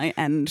 That's my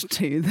end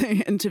to the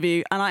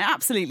interview. And I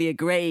absolutely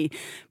agree,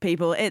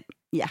 people.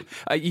 Yeah,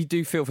 you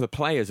do feel for the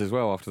players as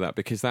well after that,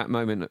 because that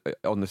moment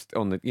on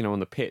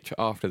the pitch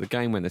after the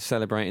game when they're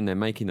celebrating, they're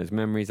making those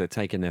memories, they're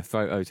taking their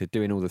photos, they're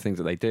doing all the things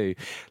that they do.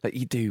 Like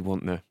you do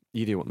want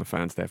the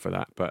fans there for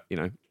that, but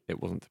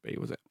it wasn't to be,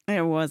 was it?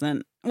 It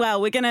wasn't. Well,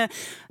 we're going to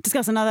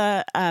discuss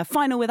another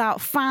final without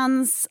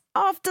fans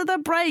after the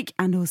break,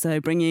 and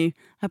also bring you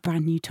a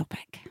brand new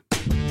topic.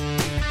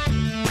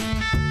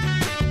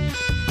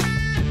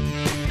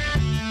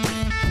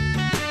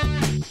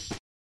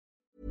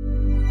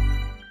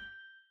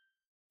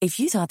 If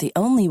you thought the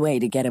only way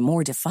to get a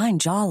more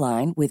defined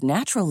jawline with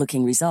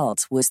natural-looking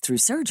results was through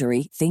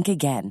surgery, think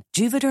again.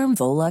 Juvederm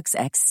Volux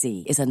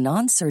XC is a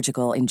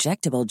non-surgical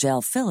injectable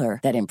gel filler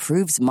that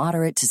improves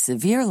moderate to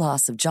severe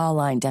loss of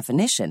jawline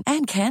definition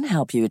and can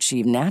help you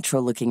achieve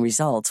natural-looking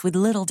results with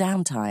little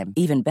downtime.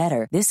 Even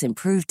better, this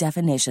improved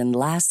definition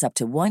lasts up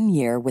to 1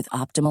 year with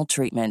optimal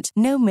treatment.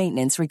 No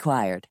maintenance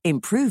required.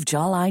 Improve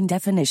jawline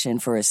definition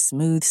for a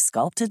smooth,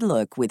 sculpted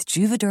look with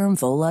Juvederm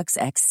Volux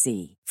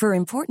XC. For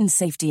important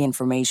safety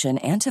information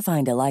and to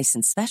find a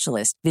licensed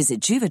specialist, visit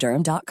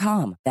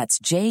Juvederm.com. That's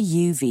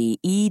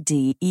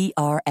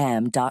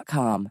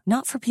JUVEDERM.com.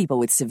 Not for people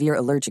with severe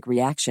allergic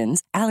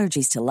reactions,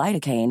 allergies to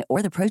lidocaine,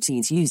 or the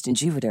proteins used in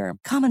Juvederm.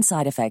 Common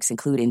side effects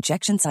include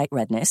injection site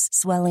redness,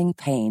 swelling,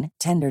 pain,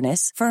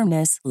 tenderness,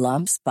 firmness,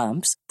 lumps,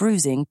 bumps,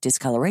 bruising,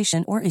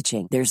 discoloration, or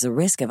itching. There's a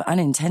risk of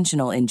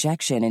unintentional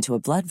injection into a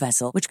blood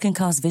vessel, which can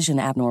cause vision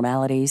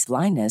abnormalities,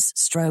 blindness,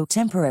 stroke,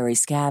 temporary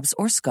scabs,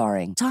 or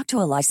scarring. Talk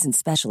to a licensed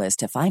specialist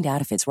to find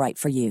out if it's right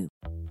for you.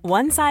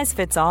 One size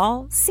fits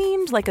all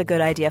seemed like a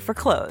good idea for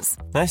clothes.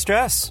 Nice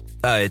dress.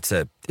 It's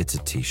a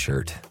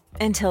t-shirt.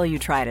 Until you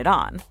tried it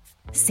on.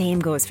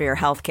 Same goes for your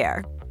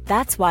healthcare.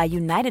 That's why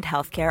United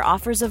Healthcare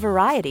offers a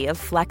variety of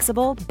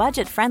flexible,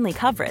 budget-friendly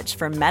coverage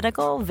for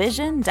medical,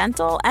 vision,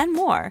 dental, and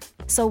more.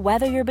 So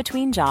whether you're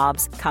between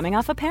jobs, coming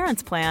off a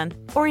parent's plan,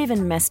 or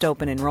even missed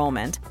open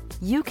enrollment,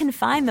 you can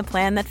find the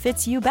plan that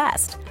fits you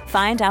best.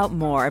 Find out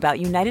more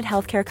about United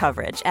Healthcare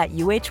coverage at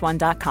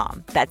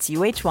uh1.com. That's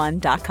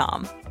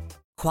uh1.com.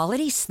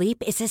 Quality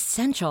sleep is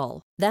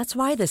essential. That's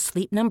why the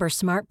Sleep Number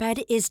Smart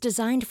Bed is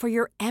designed for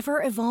your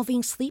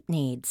ever-evolving sleep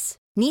needs.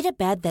 Need a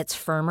bed that's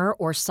firmer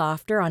or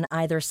softer on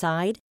either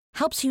side?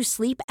 Helps you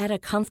sleep at a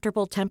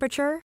comfortable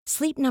temperature?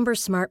 Sleep Number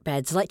Smart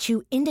Beds let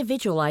you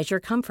individualize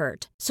your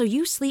comfort, so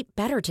you sleep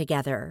better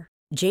together.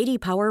 J.D.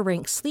 Power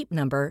ranks Sleep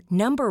Number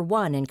number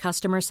 1 in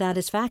customer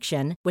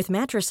satisfaction with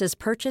mattresses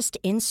purchased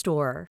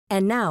in-store.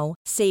 And now,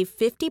 save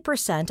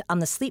 50% on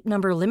the Sleep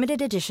Number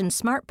Limited Edition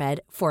Smart Bed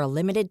for a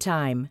limited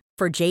time.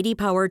 For J.D.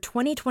 Power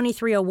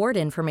 2023 award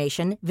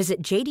information,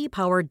 visit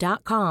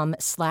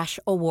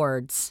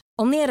jdpower.com/awards.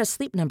 Only at a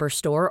Sleep Number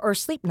store or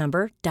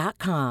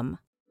sleepnumber.com.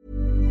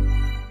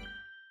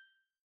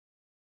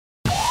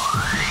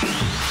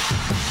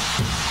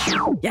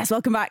 Yes,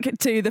 welcome back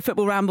to the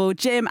Football Ramble.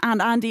 Jim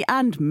and Andy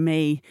and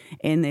me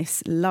in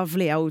this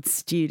lovely old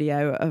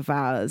studio of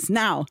ours.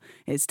 Now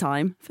it's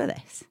time for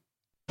this.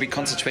 We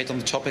concentrate on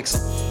the topics.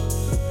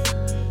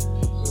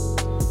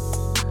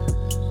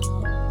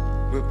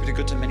 We're pretty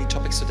good on many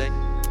topics today.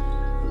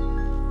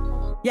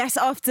 Yes,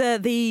 after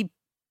the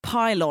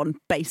pile-on,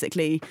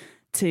 basically,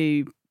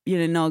 to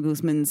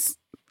Nagelsmann's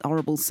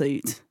horrible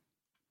suit.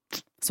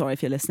 Sorry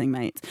if you're listening,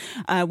 mate.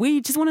 We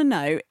just want to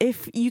know,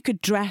 if you could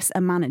dress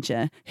a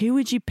manager, who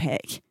would you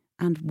pick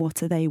and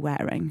what are they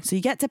wearing? So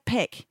you get to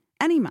pick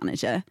any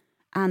manager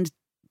and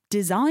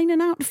design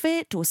an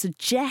outfit or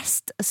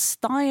suggest a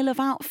style of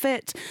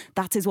outfit.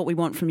 That is what we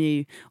want from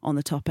you on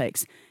the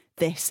topics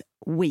this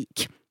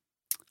week.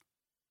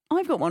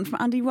 I've got one from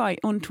Andy Wright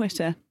on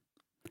Twitter.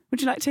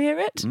 Would you like to hear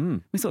it?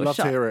 We sort of love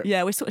to hear it.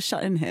 Yeah, we're sort of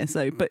shut in here.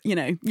 So, but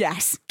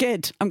yes,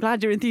 good. I'm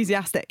glad you're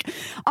enthusiastic.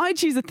 I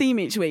choose a theme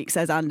each week,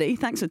 says Andy.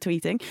 Thanks for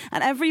tweeting.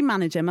 And every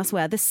manager must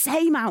wear the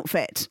same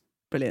outfit.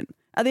 Brilliant.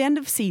 At the end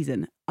of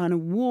season, an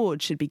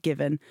award should be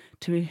given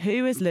to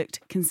who has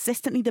looked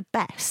consistently the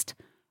best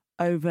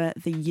over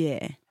the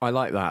year. I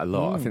like that a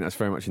lot. I think that's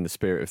very much in the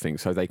spirit of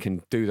things. So they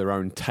can do their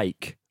own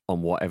take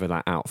on whatever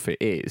that outfit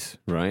is,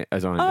 right?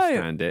 As I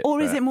understand it.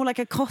 Or is it more like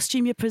a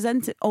costume you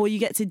present it, or you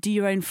get to do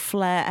your own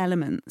flair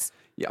elements?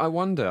 Yeah, I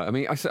wonder. I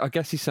mean, I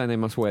guess he's saying they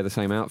must wear the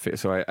same outfit,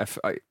 so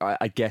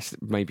I guess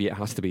maybe it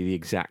has to be the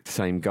exact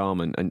same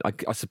garment, and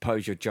I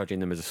suppose you're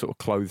judging them as a sort of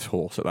clothes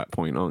horse at that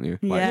point, aren't you?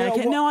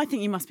 No, I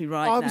think you must be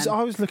right.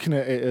 I was looking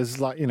at it as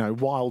like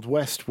Wild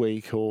West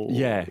Week or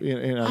something like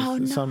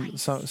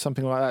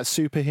that,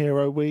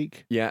 Superhero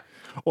Week. Yeah.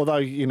 Although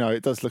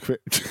it does look a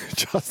bit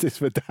Justice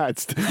for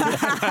Dads.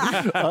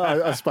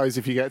 I suppose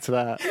if you get to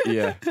that,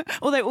 yeah.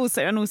 Although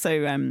also.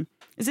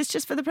 Is this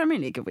just for the Premier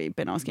League? Have we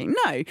been asking?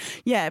 No.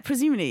 Yeah,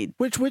 presumably.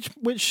 Which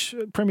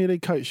Premier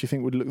League coach do you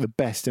think would look the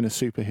best in a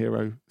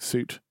superhero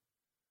suit?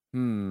 I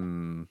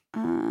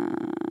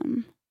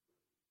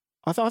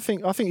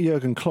think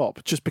Jurgen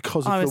Klopp, just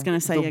because of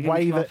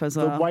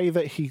the way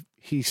that he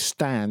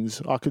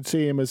stands. I could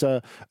see him as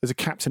a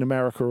Captain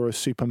America or a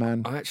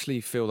Superman. I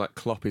actually feel like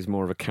Klopp is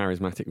more of a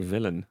charismatic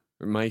villain.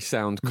 It may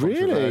sound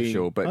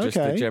controversial, but just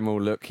the general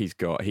look he's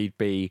got, he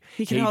can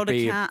hold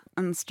a cat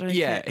and stroke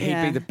it.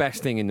 He'd be the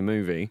best thing in the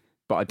movie.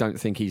 But I don't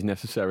think he's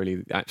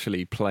necessarily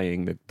actually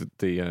playing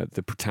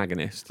the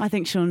protagonist. I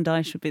think Sean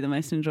Dyche would be the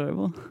most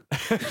enjoyable.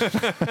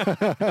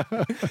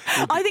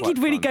 I think he'd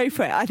really go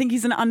for it. I think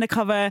he's an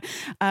undercover,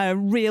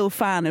 real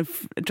fan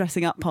of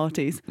dressing up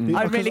parties.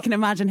 I really can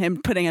imagine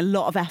him putting a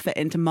lot of effort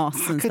into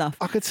masks and stuff.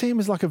 I could see him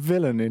as like a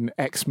villain in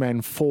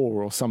X-Men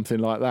 4 or something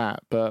like that.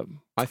 But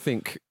I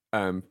think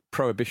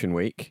Prohibition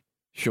Week,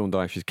 Sean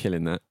Dyche is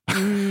killing that.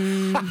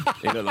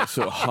 He looked like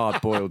sort of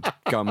hard-boiled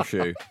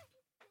gumshoe.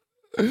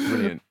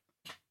 Brilliant.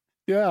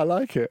 Yeah, I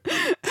like it.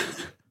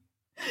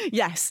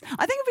 Yes,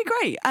 I think it'd be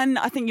great. And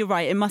I think you're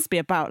right. It must be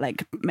about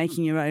like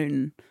making your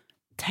own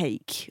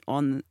take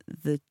on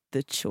the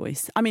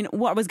choice. I mean,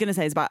 what I was going to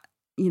say is about,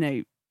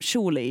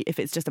 surely, if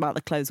it's just about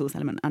the close horse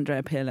element,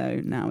 Andrea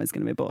Pirlo now is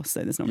going to be boss,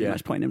 so there's not really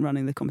much point in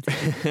running the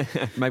competition.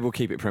 Maybe we'll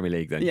keep it Premier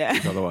League then. Yeah.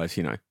 Otherwise,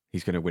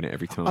 he's going to win it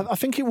every time. I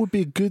think it would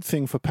be a good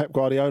thing for Pep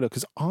Guardiola,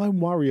 because I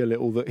worry a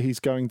little that he's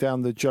going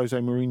down the Jose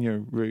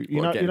Mourinho route.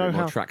 You know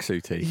how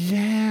tracksuity.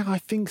 Yeah, I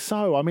think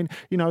so. I mean,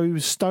 he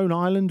was Stone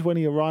Island when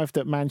he arrived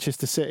at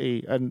Manchester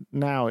City, and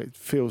now it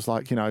feels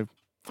like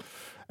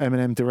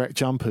M&M direct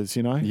jumpers.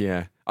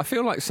 Yeah, I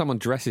feel like someone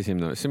dresses him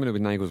though. It's similar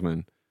with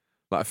Nagelsmann.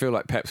 Like I feel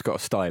like Pep's got a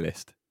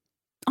stylist.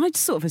 I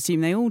just sort of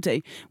assume they all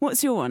do.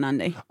 What's your one,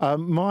 Andy?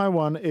 My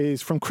one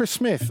is from Chris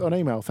Smith on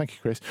email. Thank you,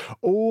 Chris.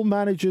 All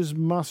managers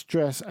must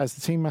dress as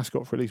the team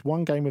mascot for at least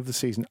one game of the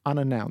season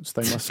unannounced.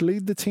 They must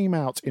lead the team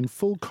out in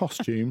full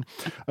costume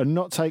and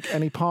not take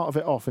any part of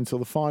it off until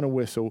the final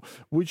whistle.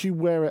 Would you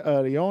wear it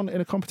early on in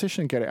a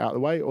competition and get it out of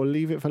the way, or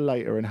leave it for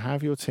later and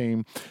have your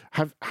team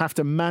have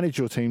to manage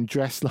your team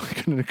dressed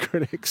like an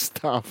acrylic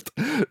stuffed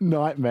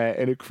nightmare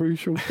in a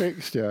crucial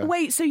fixture?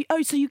 Wait, so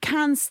you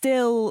can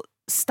still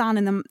stand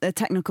in the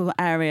technical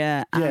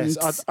area and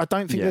I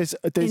don't think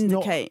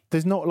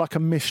there's not like a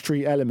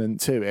mystery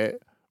element to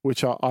it,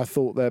 which I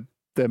thought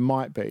there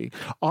might be.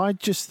 I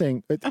just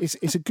think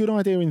it's a good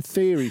idea in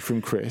theory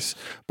from Chris,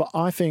 but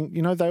I think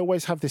they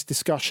always have this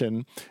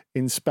discussion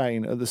in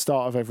Spain at the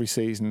start of every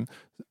season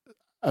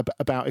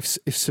about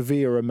if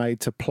Sevilla are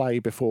made to play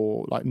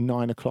before like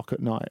 9 o'clock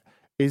at night.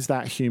 Is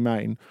that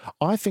humane?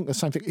 I think the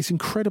same thing. It's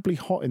incredibly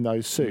hot in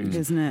those suits,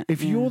 isn't it?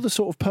 If you're the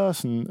sort of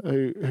person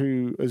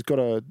who has got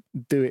to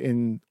do it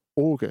in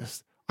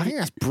August, I think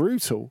that's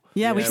brutal.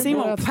 Yeah, we've seen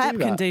what Pep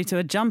can do to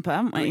a jumper,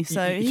 haven't we?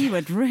 So he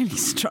would really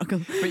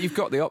struggle. But you've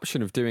got the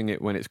option of doing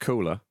it when it's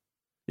cooler.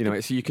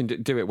 So you can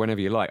do it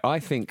whenever you like. I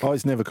think...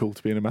 it's never cool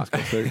to be in a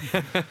mascot suit.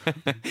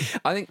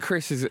 I think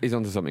Chris is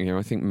onto something here.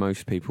 I think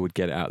most people would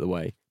get it out of the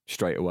way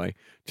straight away.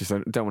 Just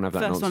don't want to have that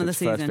First nonsense. One of the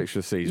season. First fixture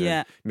of the season.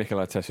 Yeah. Mikel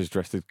Arteta's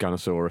dressed as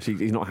Gunnosaurus.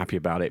 He's not happy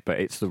about it, but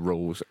it's the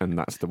rules, and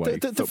that's the way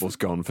football's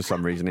gone for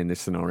some reason in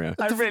this scenario.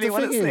 I really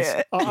want to see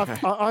it.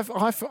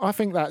 I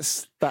think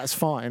that's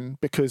fine,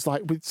 because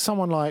like with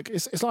someone like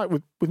it's like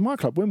with my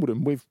club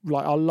Wimbledon, we've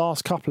like our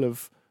last couple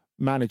of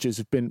managers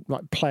have been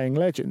like playing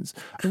legends,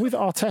 and with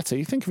Arteta,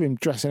 you think of him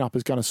dressing up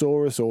as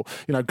Gunnosaurus, or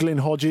Glyn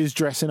Hodges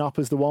dressing up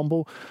as the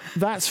Womble.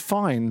 That's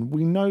fine.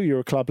 We know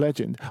you're a club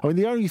legend. I mean,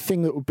 the only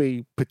thing that would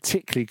be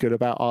particularly good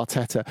about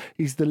Arteta,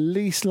 he's the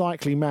least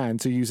likely man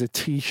to use a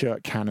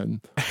t-shirt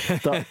cannon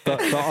that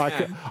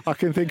I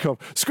can think of.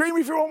 Scream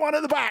if you want one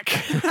at the back.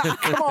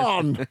 Come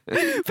on.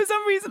 For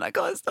some reason, I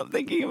can't stop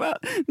thinking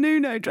about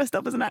Nuno dressed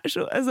up as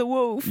a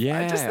wolf. Yeah,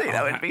 I just think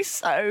that would be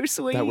so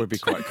sweet. That would be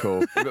quite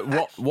cool.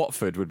 But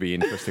Watford would be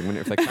interesting, wouldn't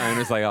it? If they carry on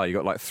as they are, you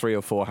got like 3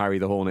 or 4 Harry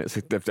the Hornets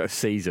a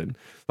season.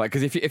 Like,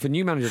 because if a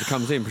new manager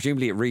comes in,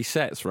 presumably it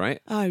resets,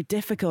 right? Oh,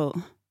 difficult.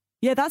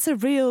 Yeah, that's a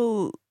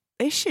real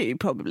issue,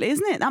 probably,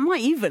 isn't it? That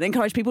might even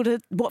encourage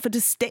Watford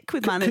to stick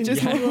with managers.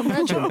 Can you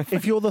imagine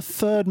if you're the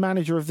third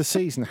manager of the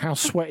season, how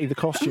sweaty the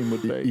costume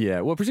would be?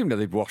 Yeah, well, presumably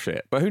they'd wash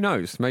it, but who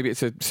knows? Maybe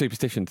it's a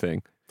superstition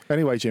thing.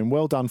 Anyway, Jim,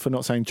 well done for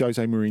not saying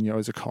Jose Mourinho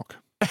is a cock.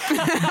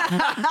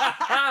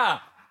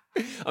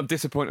 I'm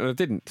disappointed I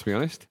didn't, to be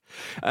honest.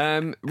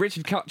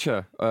 Richard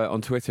Kutcher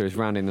on Twitter is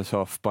rounding us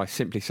off by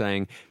simply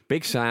saying,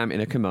 Big Sam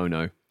in a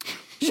kimono.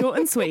 Short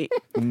and sweet.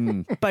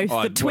 Both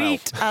the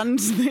tweet and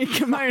the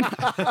kimono,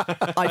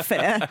 I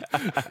fear.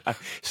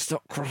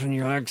 Stop crossing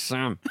your legs,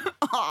 Sam.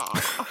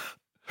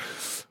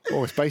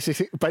 It's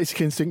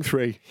Basic Instinct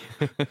 3.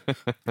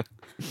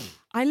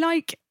 I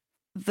like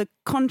the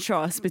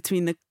contrast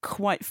between the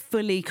quite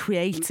fully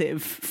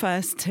creative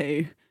first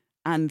two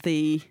and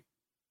the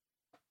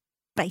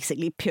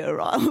basically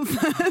puerile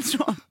third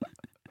one.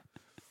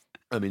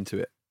 I'm into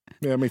it.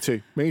 Yeah, me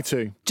too.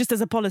 Just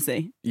as a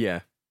policy.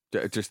 Yeah,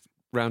 just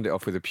round it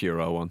off with a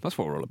puerile one. That's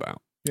what we're all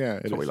about. Yeah,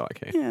 that's what we like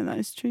here. Yeah, that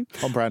is true.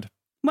 On brand.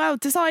 Well,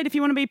 decide if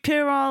you want to be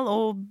puerile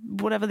or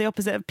whatever the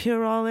opposite of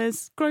puerile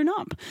is, grown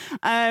up.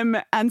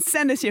 And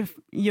send us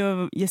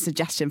your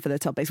suggestion for the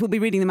topics. We'll be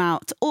reading them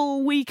out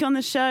all week on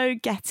the show.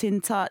 Get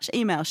in touch.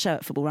 Email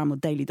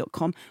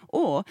show@footballrambledaily.com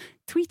or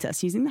tweet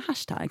us using the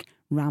hashtag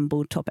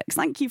 #RambleTopics.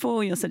 Thank you for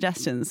all your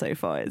suggestions so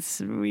far.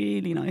 It's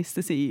really nice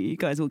to see you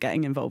guys all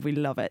getting involved. We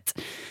love it.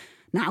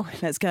 Now,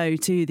 let's go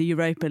to the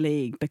Europa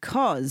League,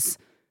 because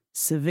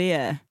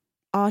Sevilla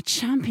are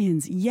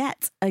champions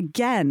yet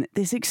again.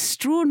 This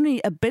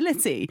extraordinary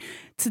ability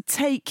to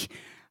take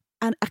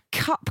a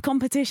cup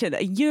competition,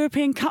 a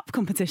European Cup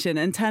competition,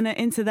 and turn it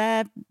into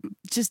their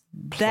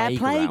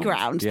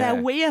playground, their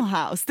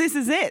wheelhouse. This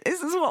is it.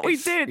 This is what we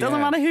do. It doesn't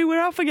matter who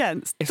we're up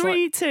against.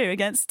 3-2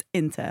 against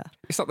Inter.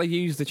 It's like they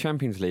use the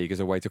Champions League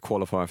as a way to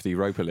qualify for the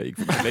Europa League.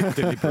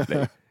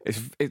 Deliberately.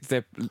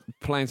 They're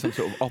playing some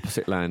sort of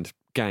opposite land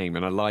game,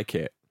 and I like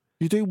it.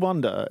 You do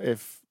wonder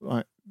if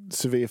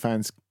Sevilla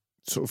fans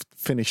sort of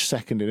finish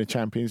second in a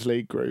Champions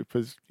League group,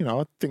 as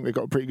I think they've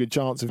got a pretty good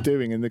chance of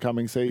doing in the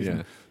coming season.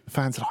 Yeah. The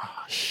fans are like,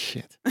 oh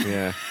shit.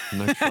 Yeah,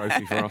 no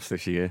trophy for us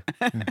this year.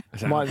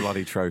 It's a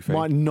bloody trophy.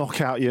 Might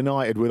knock out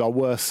United with our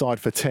worst side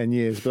for 10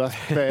 years, but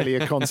that's barely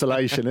a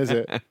consolation, is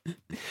it?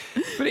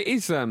 But it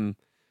is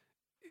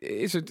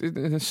it's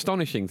an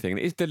astonishing thing.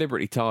 It is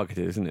deliberately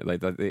targeted, isn't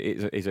it?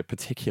 It is a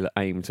particular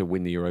aim to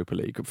win the Europa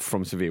League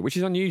from Sevilla, which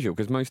is unusual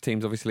because most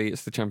teams, obviously,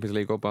 it's the Champions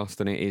League or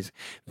bust, and it is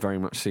very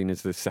much seen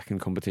as the second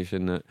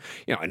competition. That,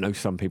 you know, I know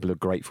some people are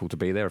grateful to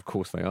be there. Of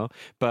course they are,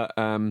 but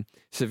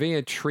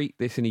Sevilla treat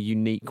this in a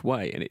unique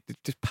way, and it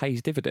just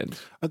pays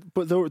dividends.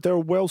 But they're a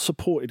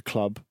well-supported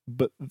club,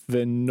 but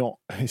they're not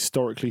a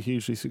historically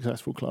hugely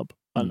successful club.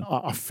 And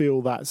I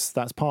feel that's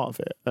part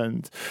of it.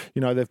 And,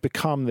 you know, they've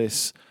become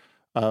this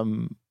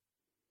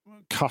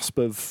cusp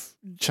of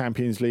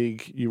Champions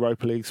League,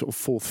 Europa League, sort of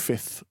fourth,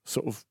 fifth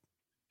sort of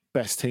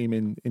best team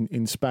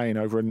in Spain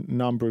over a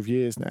number of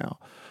years now.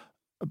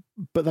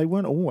 But they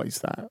weren't always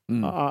that.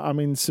 I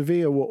mean,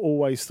 Sevilla were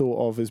always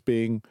thought of as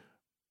being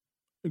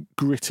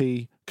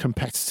gritty,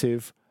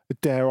 competitive,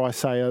 dare I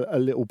say, a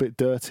little bit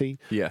dirty,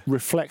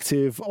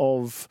 reflective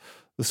of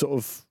the sort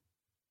of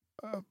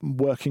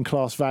working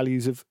class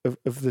values of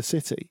the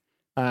city,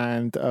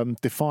 and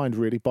defined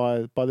really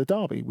by the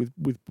derby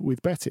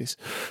with Betis.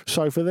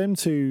 So for them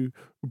to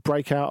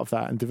break out of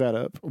that and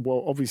develop,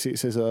 well, obviously it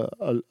says a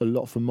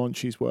lot for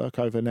Monchi's work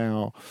over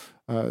now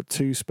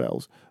 2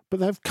 spells, but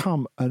they've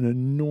come an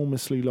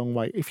enormously long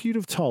way. If you'd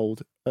have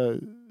told a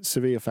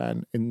Sevilla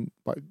fan in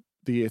like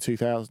the year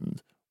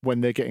 2000,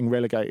 when they're getting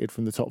relegated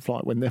from the top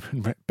flight, when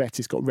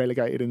Betis got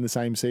relegated in the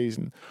same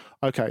season,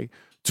 okay,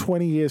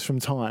 20 years from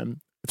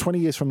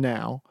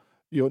now,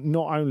 you're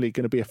not only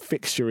going to be a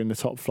fixture in the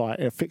top flight,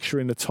 a fixture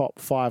in the top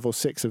 5 or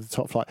 6 of the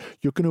top flight,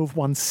 you're going to have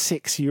won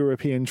 6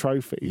 European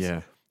trophies.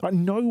 Yeah. Like,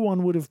 no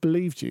one would have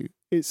believed you.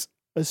 It's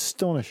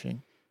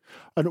astonishing.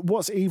 And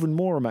what's even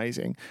more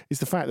amazing is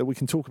the fact that we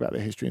can talk about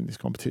the history in this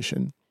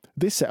competition.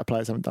 This set of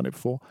players haven't done it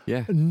before.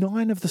 Yeah.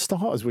 9 of the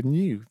starters were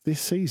new this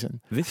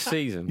season.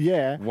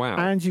 Yeah. Wow.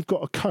 And you've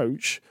got a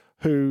coach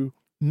who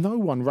no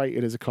one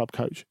rated as a club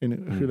coach in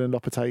Julen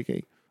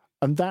Lopetegui.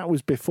 And that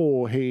was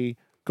before he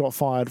got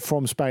fired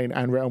from Spain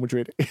and Real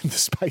Madrid in the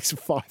space of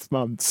 5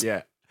 months.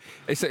 Yeah.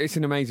 It's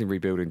an amazing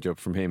rebuilding job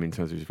from him in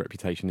terms of his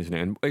reputation, isn't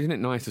it? And isn't it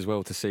nice as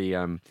well to see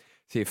a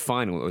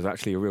final that was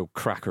actually a real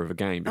cracker of a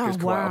game? Because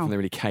quite often they're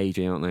really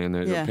cagey, aren't they?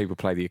 And people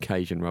play the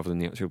occasion rather than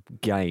the actual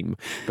game.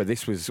 But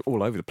this was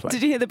all over the place.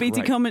 Did you hear the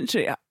BT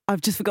commentary?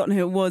 I've just forgotten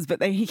who it was,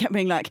 but he kept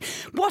being like,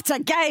 "What a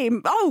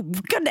game! Oh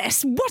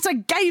goodness, what a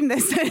game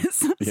this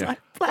is!" Yeah.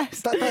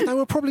 Bless. They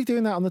were probably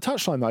doing that on the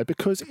touchline though,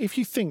 because if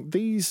you think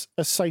these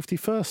are safety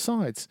first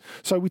sides,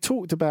 so we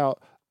talked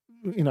about,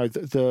 you know,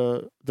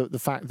 the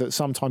fact that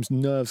sometimes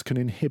nerves can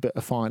inhibit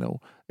a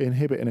final,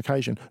 inhibit an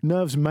occasion.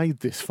 Nerves made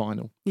this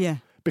final. Yeah.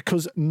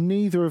 Because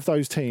neither of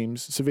those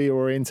teams, Sevilla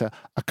or Inter,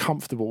 are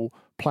comfortable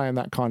playing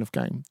that kind of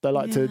game. They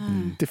like to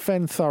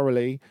defend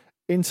thoroughly.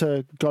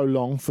 Inter go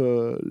long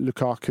for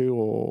Lukaku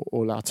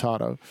or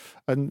Lautaro,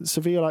 and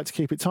Sevilla like to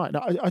keep it tight.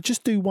 Now, I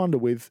just do wonder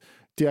with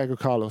Diego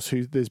Carlos,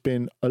 who there's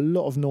been a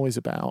lot of noise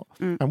about,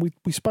 and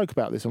we spoke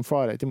about this on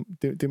Friday,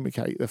 didn't we,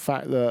 Kate? The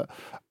fact that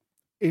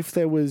if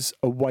there was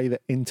a way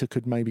that Inter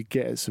could maybe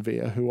get at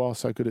Sevilla, who are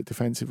so good at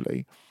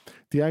defensively,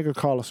 Diego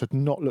Carlos would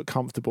not look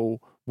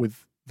comfortable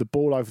with the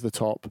ball over the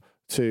top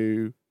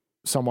to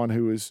someone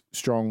who was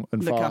strong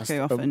and fast.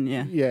 Lukaku often,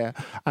 yeah.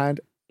 And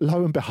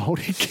lo and behold,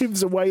 he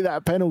gives away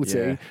that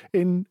penalty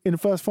in the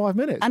first 5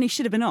 minutes. And he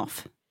should have been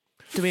off.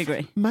 Do we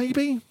agree?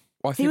 Maybe.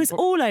 Well, he was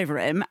all over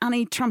him, and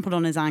he trampled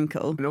on his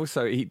ankle. And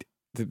also, he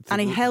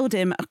held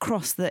him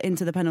across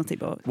into the penalty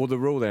box. Well, the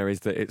rule there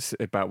is that it's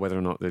about whether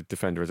or not the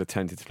defender has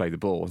attempted to play the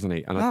ball, isn't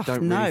he? And I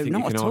don't really think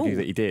you can argue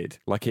that he did.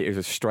 Like, it was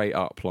a straight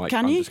up, like,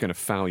 I'm just going to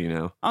foul you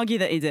now. Argue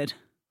that he did.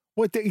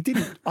 Well, he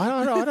didn't.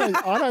 I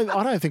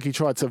don't think he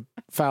tried to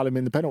foul him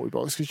in the penalty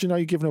box, because, you know,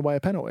 you're giving away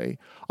a penalty.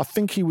 I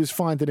think he was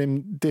finding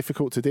him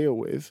difficult to deal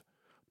with.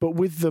 But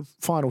with the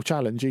final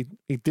challenge,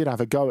 he did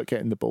have a go at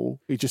getting the ball.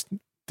 He just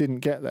didn't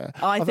get there.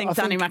 I think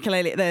Danny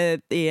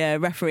Makelele, the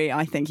referee,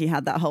 I think he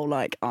had that whole,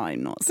 like,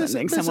 I'm not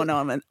sending someone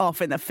on and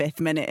off in the 5th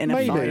minute in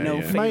a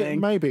final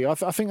feeling. Maybe. I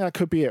think that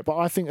could be it. But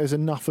I think there's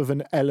enough of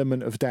an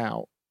element of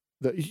doubt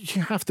that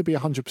you have to be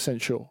 100%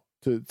 sure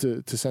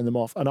to send them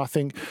off. And I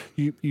think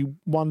you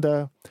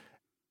wonder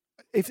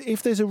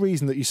if there's a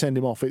reason that you send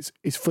him off,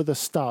 it's for the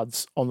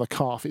studs on the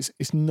calf.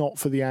 It's not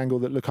for the angle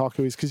that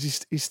Lukaku is, because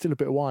he's still a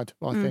bit wide,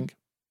 I think.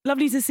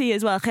 Lovely to see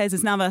as well,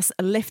 Jesus Navas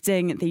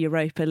lifting the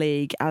Europa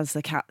League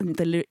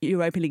the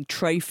Europa League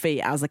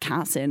trophy as a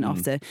captain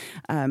after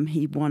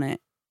he won it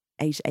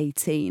age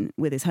 18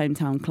 with his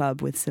hometown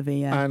club with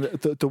Sevilla. And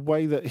the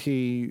way that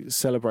he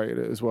celebrated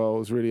it as well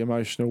was really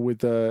emotional, with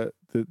the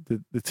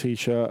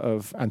T-shirt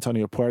of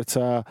Antonio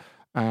Puerta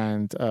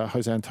and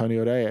Jose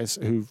Antonio Reyes,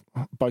 who've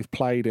both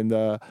played in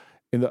the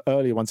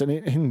earlier ones, and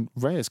in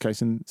Reyes'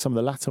 case, in some of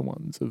the latter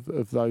ones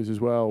of those as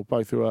well,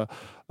 both who are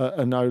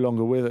no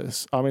longer with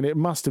us. I mean, it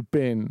must have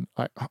been,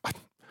 I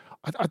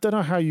don't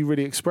know how you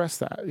really express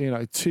that, you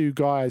know, 2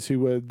 guys who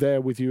were there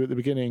with you at the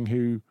beginning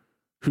who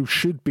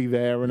should be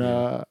there and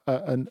are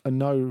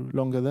no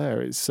longer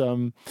there. It's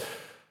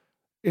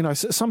you know,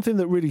 something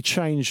that really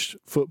changed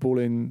football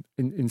in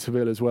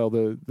Seville as well.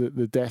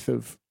 The death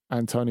of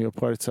Antonio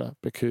Puerta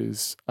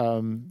because he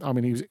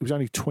was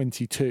only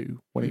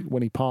 22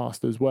 when he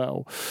passed as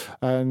well,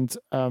 and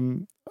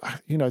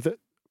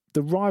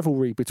the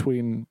rivalry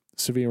between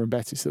Sevilla and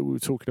Betis that we were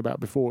talking about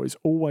before has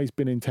always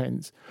been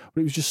intense,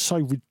 but it was just so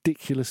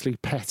ridiculously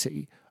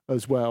petty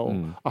as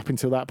well. Up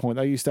until that point,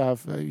 they used to have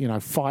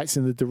fights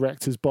in the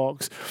director's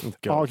box,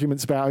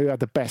 arguments about who had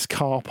the best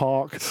car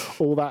park,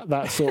 all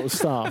that sort of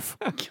stuff.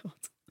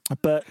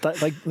 But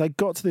they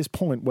got to this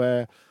point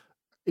where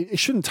it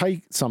shouldn't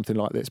take something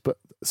like this, but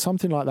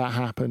something like that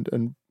happened,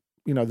 and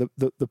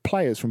the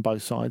players from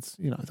both sides,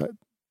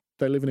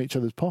 they live in each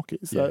other's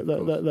pockets. Yeah,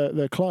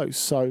 they're close.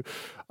 So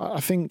I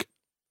think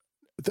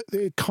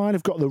it kind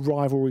of got the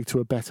rivalry to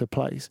a better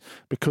place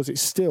because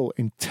it's still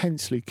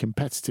intensely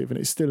competitive and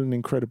it's still an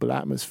incredible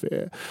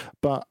atmosphere.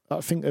 But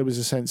I think there was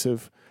a sense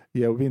of,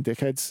 we're being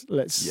dickheads.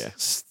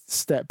 Let's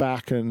step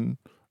back and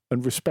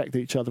respect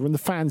each other. And the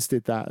fans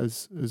did that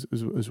as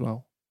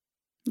well.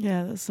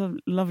 Yeah, that's so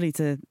lovely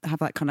to have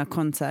that kind of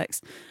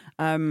context.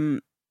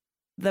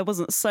 There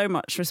wasn't so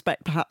much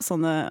respect perhaps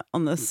on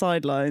the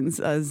sidelines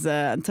as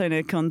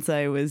Antonio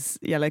Conte was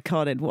yellow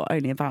carded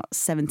only about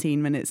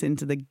 17 minutes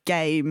into the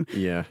game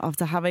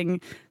after having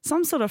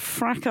some sort of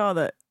fracas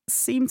that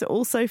seemed to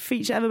also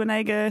feature Ever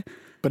Banega.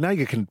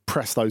 Banega can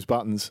press those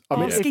buttons.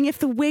 Asking if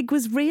the wig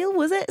was real,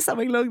 was it?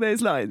 Something along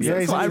those lines. Yeah,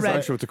 that's what I read.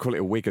 It's not to call it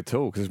a wig at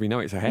all because we know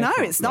it's a hair. No,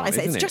 it's not.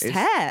 It's just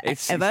hair.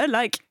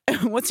 Ever,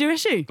 what's your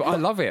issue? But I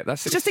love it.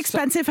 It's just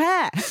expensive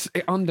hair.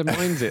 It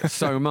undermines it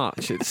so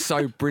much. It's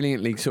so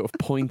brilliantly sort of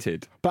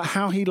pointed. But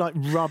how he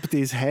rubbed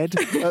his head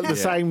at the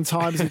same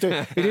time as he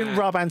did. He didn't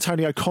rub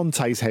Antonio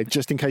Conte's head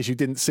just in case you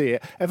didn't see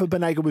it. Ever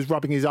Banega was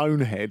rubbing his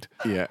own head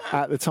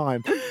at the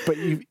time. But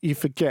you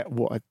forget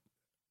what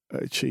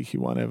a cheeky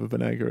one Ever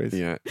Banega is.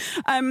 Yeah.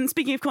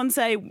 Speaking of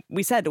Conte,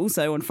 we said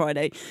also on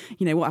Friday,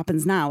 what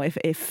happens now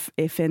if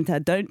Inter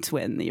don't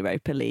win the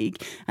Europa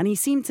League, and he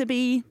seemed to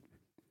be,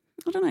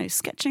 I don't know,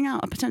 sketching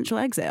out a potential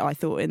exit. I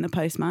thought in the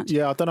post match.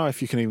 Yeah, I don't know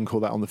if you can even call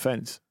that on the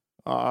fence.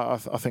 I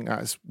think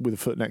that's with a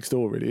foot next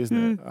door, really,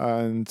 isn't it?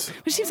 And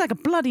which seems like a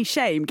bloody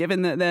shame,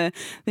 given that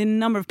the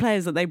number of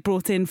players that they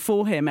brought in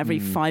for him every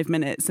 5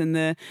 minutes, and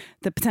the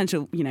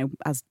potential.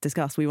 As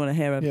discussed, we want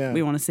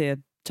to see a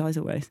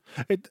Geyser race.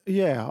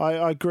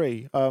 I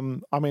agree.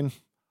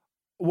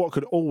 What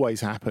could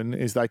always happen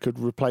is they could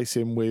replace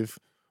him with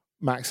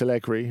Max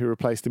Allegri, who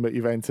replaced him at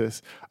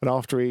Juventus, and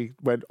after he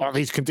went,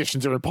 these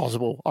conditions are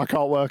impossible, I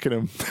can't work in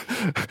them,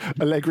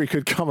 Allegri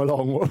could come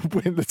along,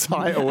 win the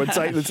title and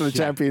take them to the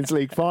Champions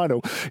League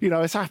final.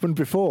 It's happened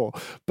before.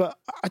 But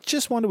I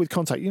just wonder with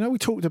Conte, we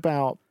talked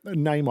about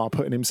Neymar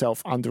putting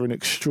himself under an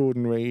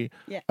extraordinary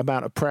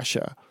amount of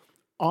pressure.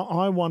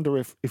 I wonder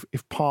if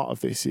part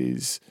of this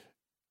is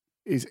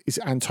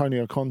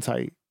Antonio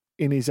Conte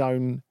in his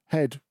own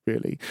head,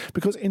 really.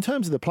 Because in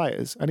terms of the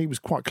players, and he was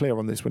quite clear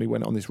on this when he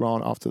went on this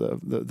rant after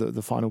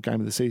the final game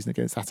of the season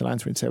against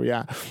Atalanta in Serie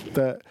A,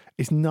 that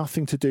it's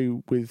nothing to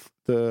do with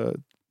the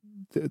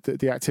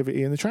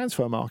activity in the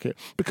transfer market,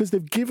 because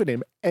they've given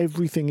him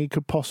everything he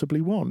could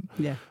possibly want.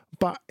 Yeah.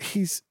 But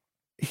he's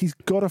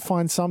got to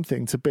find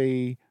something to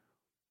be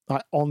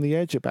on the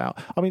edge about.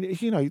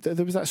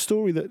 There was that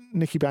story that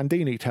Nicky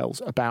Bandini tells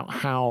about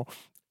how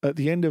at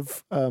the end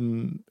of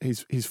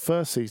his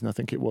first season, I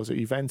think it was, at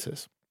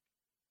Juventus,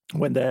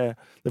 when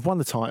they've won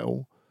the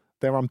title,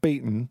 they're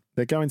unbeaten,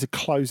 they're going to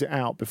close it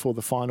out before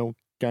the final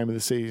game of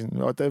the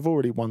season. They've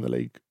already won the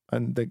league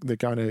and they're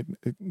going to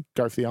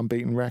go for the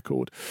unbeaten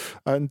record.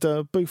 And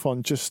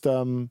Buffon just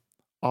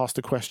asked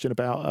a question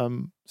about,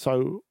 when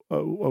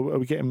are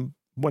we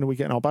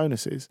getting our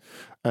bonuses?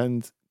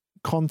 And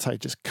Conte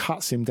just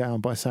cuts him down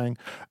by saying,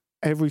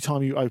 every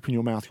time you open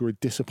your mouth, you're a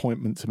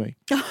disappointment to me.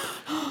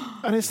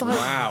 And it's like,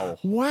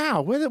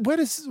 wow, where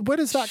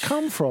does that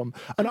come from?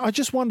 And I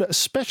just wonder,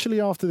 especially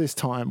after this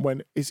time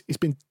when it's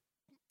been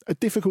a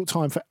difficult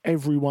time for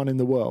everyone in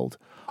the world,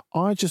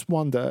 I just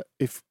wonder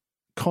if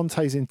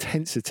Conte's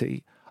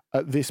intensity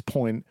at this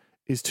point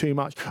is too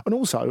much. And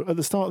also, at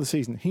the start of the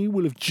season, he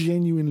will have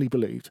genuinely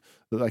believed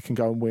that they can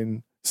go and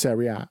win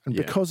Serie A. And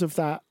because of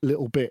that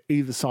little bit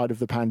either side of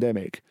the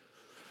pandemic,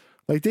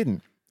 they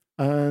didn't.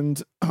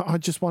 And I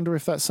just wonder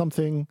if that's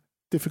something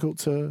difficult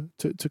to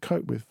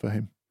cope with for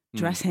him.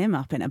 Dress him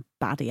up in a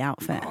baddie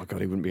outfit. Oh God,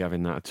 he wouldn't be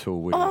having that at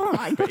all, would he? Oh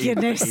my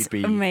goodness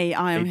me,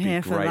 I am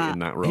here for that. In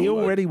that role, he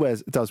already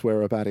does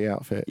wear a baddie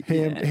outfit.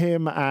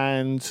 Him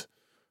and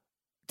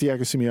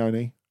Diego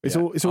Simeone. It's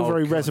all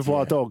very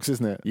Reservoir Dogs,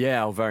 isn't it?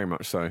 Yeah, very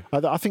much so.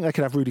 I think they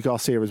could have Rudy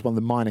Garcia as one of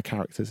the minor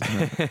characters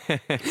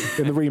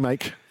in the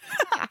remake.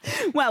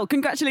 Well,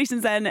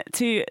 congratulations then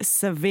to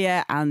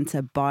Sevilla and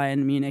to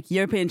Bayern Munich,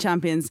 European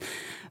champions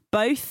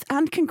both,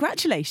 and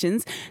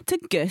congratulations to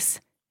Gus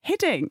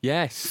Hiddink.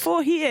 Yes.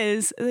 For he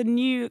is the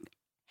new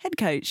head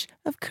coach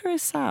of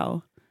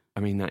Curaçao. I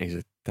mean, that is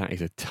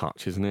a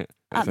touch, isn't it?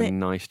 That's a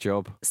nice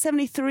job.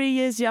 73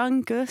 years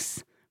young,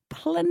 Gus.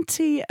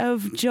 plenty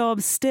of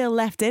jobs still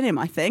left in him,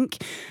 I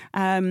think,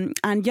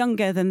 and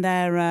younger than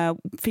their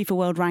FIFA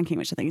World Ranking,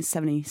 which I think is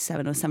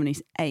 77 or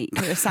 78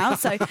 Curacao.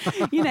 So,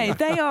 you know,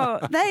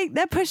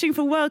 they're pushing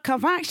for World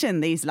Cup action,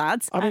 these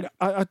lads. I mean,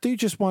 I do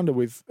just wonder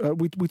with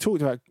we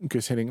talked about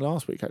Gus Hiddink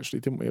last week,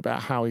 actually, didn't we?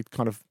 About how he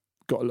kind of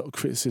got a lot of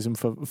criticism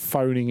for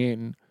phoning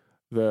in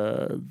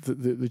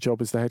the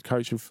job as the head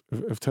coach of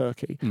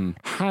Turkey.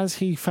 Has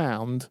he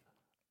found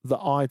the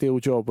ideal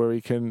job where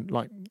he can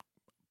like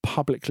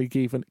publicly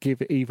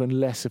give even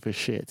less of a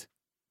shit?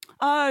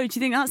 Oh, do you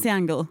think that's the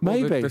angle?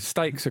 Maybe. Well, the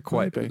stakes are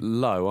quite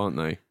low, aren't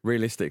they?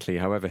 Realistically,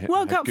 however,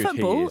 World Cup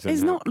football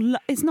is not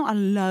a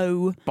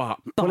low bar.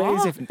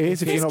 Well, it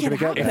is if you're not going to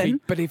get there.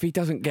 But if he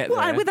doesn't get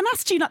there... With an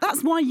attitude like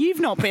that's why you've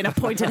not been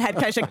appointed head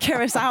coach at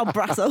Curacao,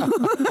 Brassel.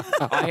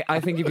 I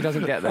think if he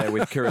doesn't get there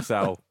with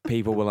Curacao,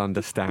 people will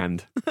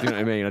understand. Do you know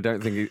what I mean? I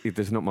don't think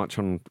there's not much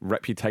on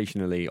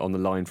reputationally on the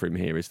line for him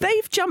here, is there?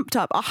 They've jumped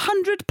up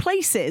 100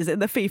 places in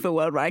the FIFA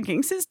World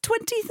Ranking since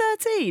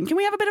 2013. Can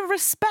we have a bit of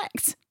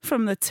respect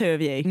from the two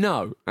of you?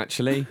 No,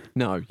 actually,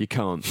 no, you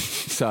can't.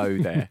 So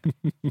there.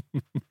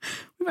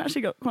 We've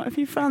actually got quite a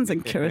few fans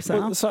in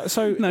Curacao. Well,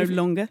 so no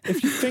longer.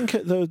 If you think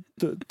at the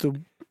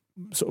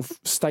sort of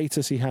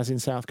status he has in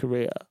South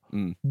Korea,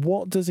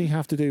 what does he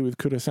have to do with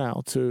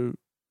Curacao to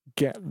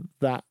get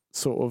that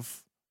sort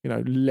of, you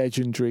know,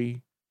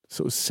 legendary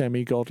sort of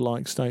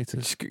semi-godlike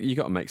status? You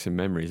got to make some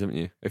memories, haven't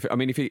you?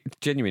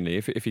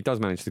 If he does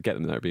manage to get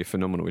them, that would be a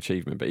phenomenal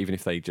achievement. But even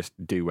if they just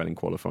do well in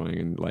qualifying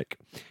and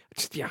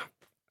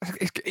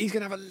he's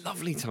going to have a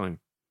lovely time.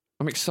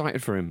 I'm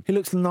excited for him. He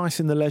looks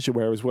nice in the leisure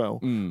wear as well,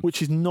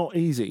 which is not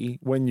easy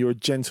when you're a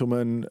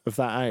gentleman of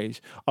that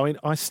age. I mean,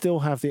 I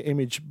still have the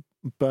image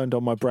burned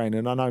on my brain,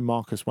 and I know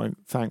Marcus won't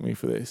thank me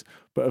for this,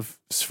 but of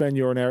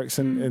Sven-Göran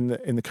Eriksson in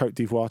the Côte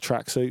d'Ivoire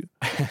tracksuit.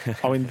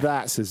 I mean,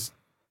 that's as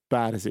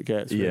bad as it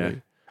gets,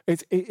 really. Yeah.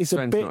 It's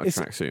Sven's a bit... not a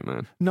tracksuit,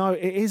 man. No,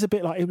 it is a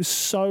bit like... It was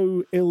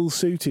so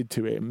ill-suited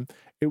to him.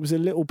 It was a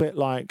little bit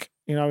like,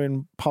 you know,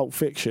 in Pulp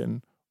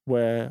Fiction,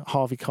 where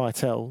Harvey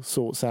Keitel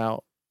sorts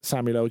out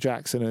Samuel L.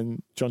 Jackson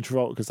and John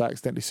Travolta because they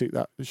accidentally shoot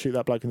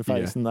that bloke in the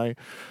face, and they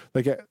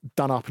get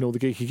done up in all the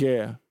geeky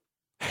gear.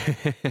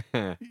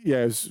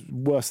 Yeah, it was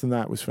worse than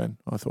that with Sven,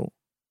 I thought.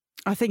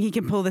 I think he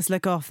can pull this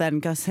look off then,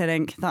 Gus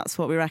Hiddink. That's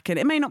what we reckon.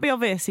 It may not be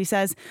obvious, he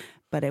says,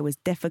 but it was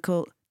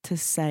difficult to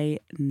say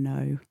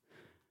no.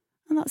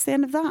 And that's the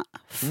end of that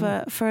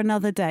for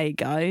another day,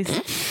 guys.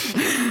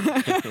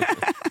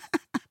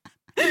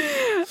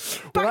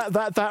 Well,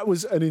 that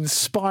was an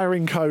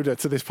inspiring coda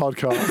to this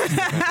podcast.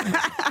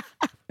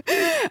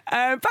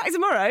 Back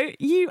tomorrow,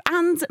 you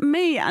and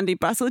me, Andy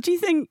Brassel. Do you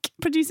think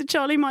producer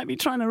Charlie might be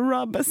trying to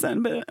rub a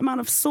certain amount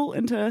of salt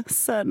into a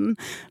certain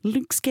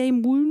Luke's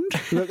game wound?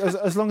 Look,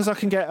 as long as I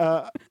can get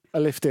a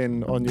lift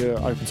in on your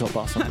open top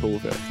bus, I'm cool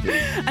with it.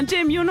 Yeah. And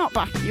Jim, you're not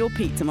back. You're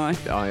Pete tomorrow.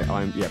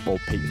 Well,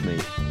 Pete's me.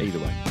 Either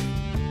way.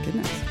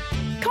 Goodness.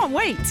 Can't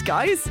wait,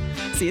 guys.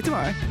 See you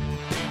tomorrow.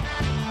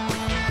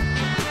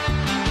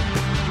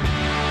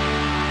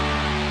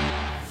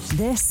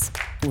 This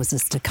was a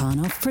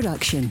Stakhanov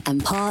production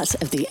and part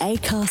of the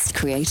Acast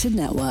Creative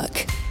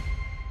Network.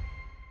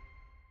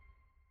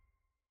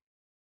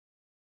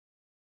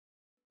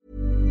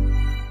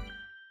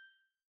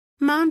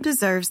 Mom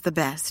deserves the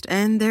best,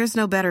 and there's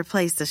no better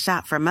place to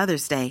shop for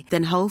Mother's Day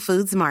than Whole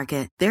Foods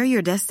Market. They're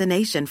your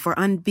destination for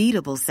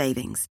unbeatable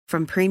savings,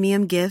 from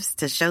premium gifts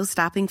to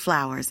show-stopping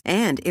flowers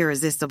and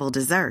irresistible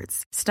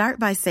desserts. Start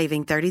by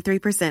saving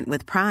 33%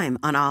 with Prime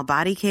on all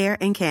body care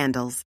and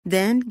candles.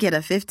 Then get a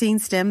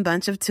 15-stem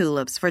bunch of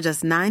tulips for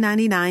just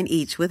 $9.99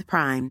 each with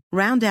Prime.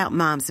 Round out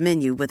Mom's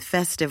menu with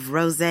festive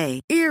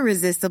rosé,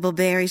 irresistible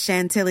berry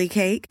chantilly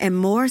cake, and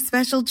more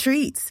special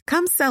treats.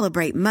 Come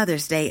celebrate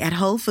Mother's Day at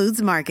Whole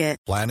Foods Market.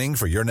 Planning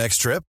for your next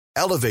trip?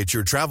 Elevate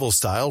your travel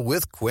style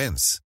with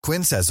Quince.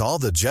 Quince has all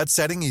the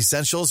jet-setting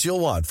essentials you'll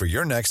want for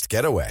your next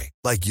getaway,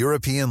 like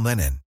European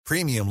linen,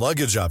 premium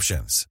luggage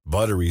options,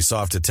 buttery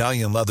soft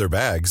Italian leather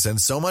bags, and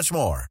so much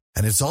more.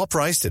 And it's all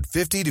priced at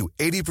 50 to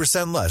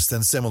 80% less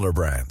than similar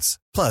brands.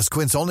 Plus,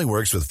 Quince only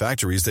works with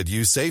factories that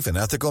use safe and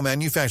ethical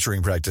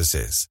manufacturing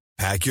practices.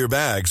 Pack your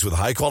bags with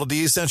high-quality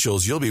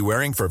essentials you'll be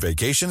wearing for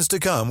vacations to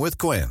come with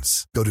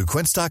Quince. Go to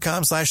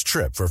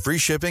quince.com/trip for free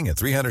shipping and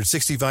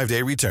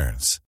 365-day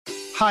returns.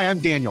 Hi, I'm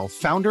Daniel,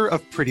 founder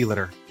of Pretty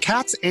Litter.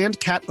 Cats and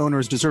cat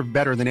owners deserve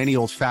better than any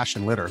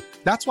old-fashioned litter.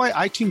 That's why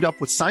I teamed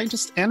up with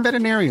scientists and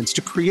veterinarians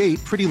to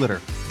create Pretty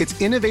Litter. Its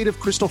innovative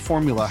crystal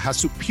formula has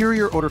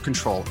superior odor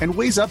control and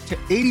weighs up to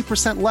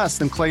 80% less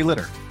than clay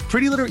litter.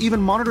 Pretty Litter even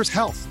monitors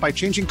health by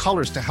changing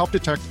colors to help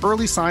detect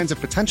early signs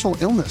of potential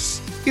illness.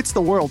 It's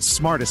the world's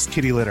smartest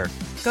kitty litter.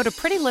 Go to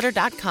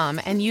prettylitter.com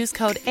and use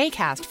code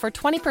ACAST for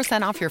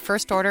 20% off your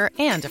first order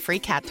and a free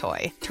cat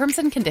toy. Terms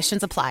and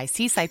conditions apply.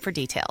 See site for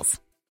details.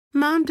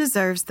 Mom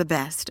deserves the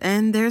best,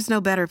 and there's no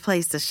better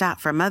place to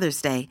shop for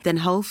Mother's Day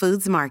than Whole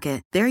Foods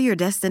Market. They're your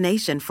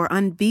destination for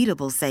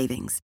unbeatable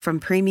savings, from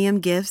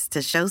premium gifts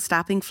to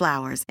show-stopping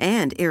flowers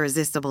and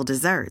irresistible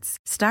desserts.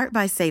 Start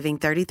by saving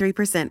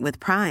 33% with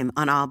Prime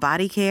on all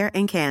body care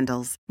and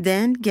candles.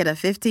 Then get a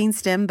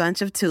 15-stem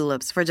bunch of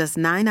tulips for just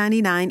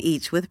 $9.99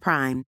 each with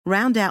Prime.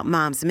 Round out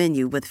Mom's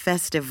menu with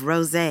festive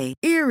rosé,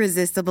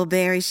 irresistible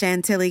berry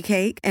chantilly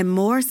cake, and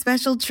more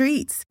special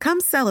treats. Come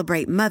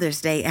celebrate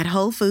Mother's Day at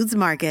Whole Foods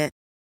Market.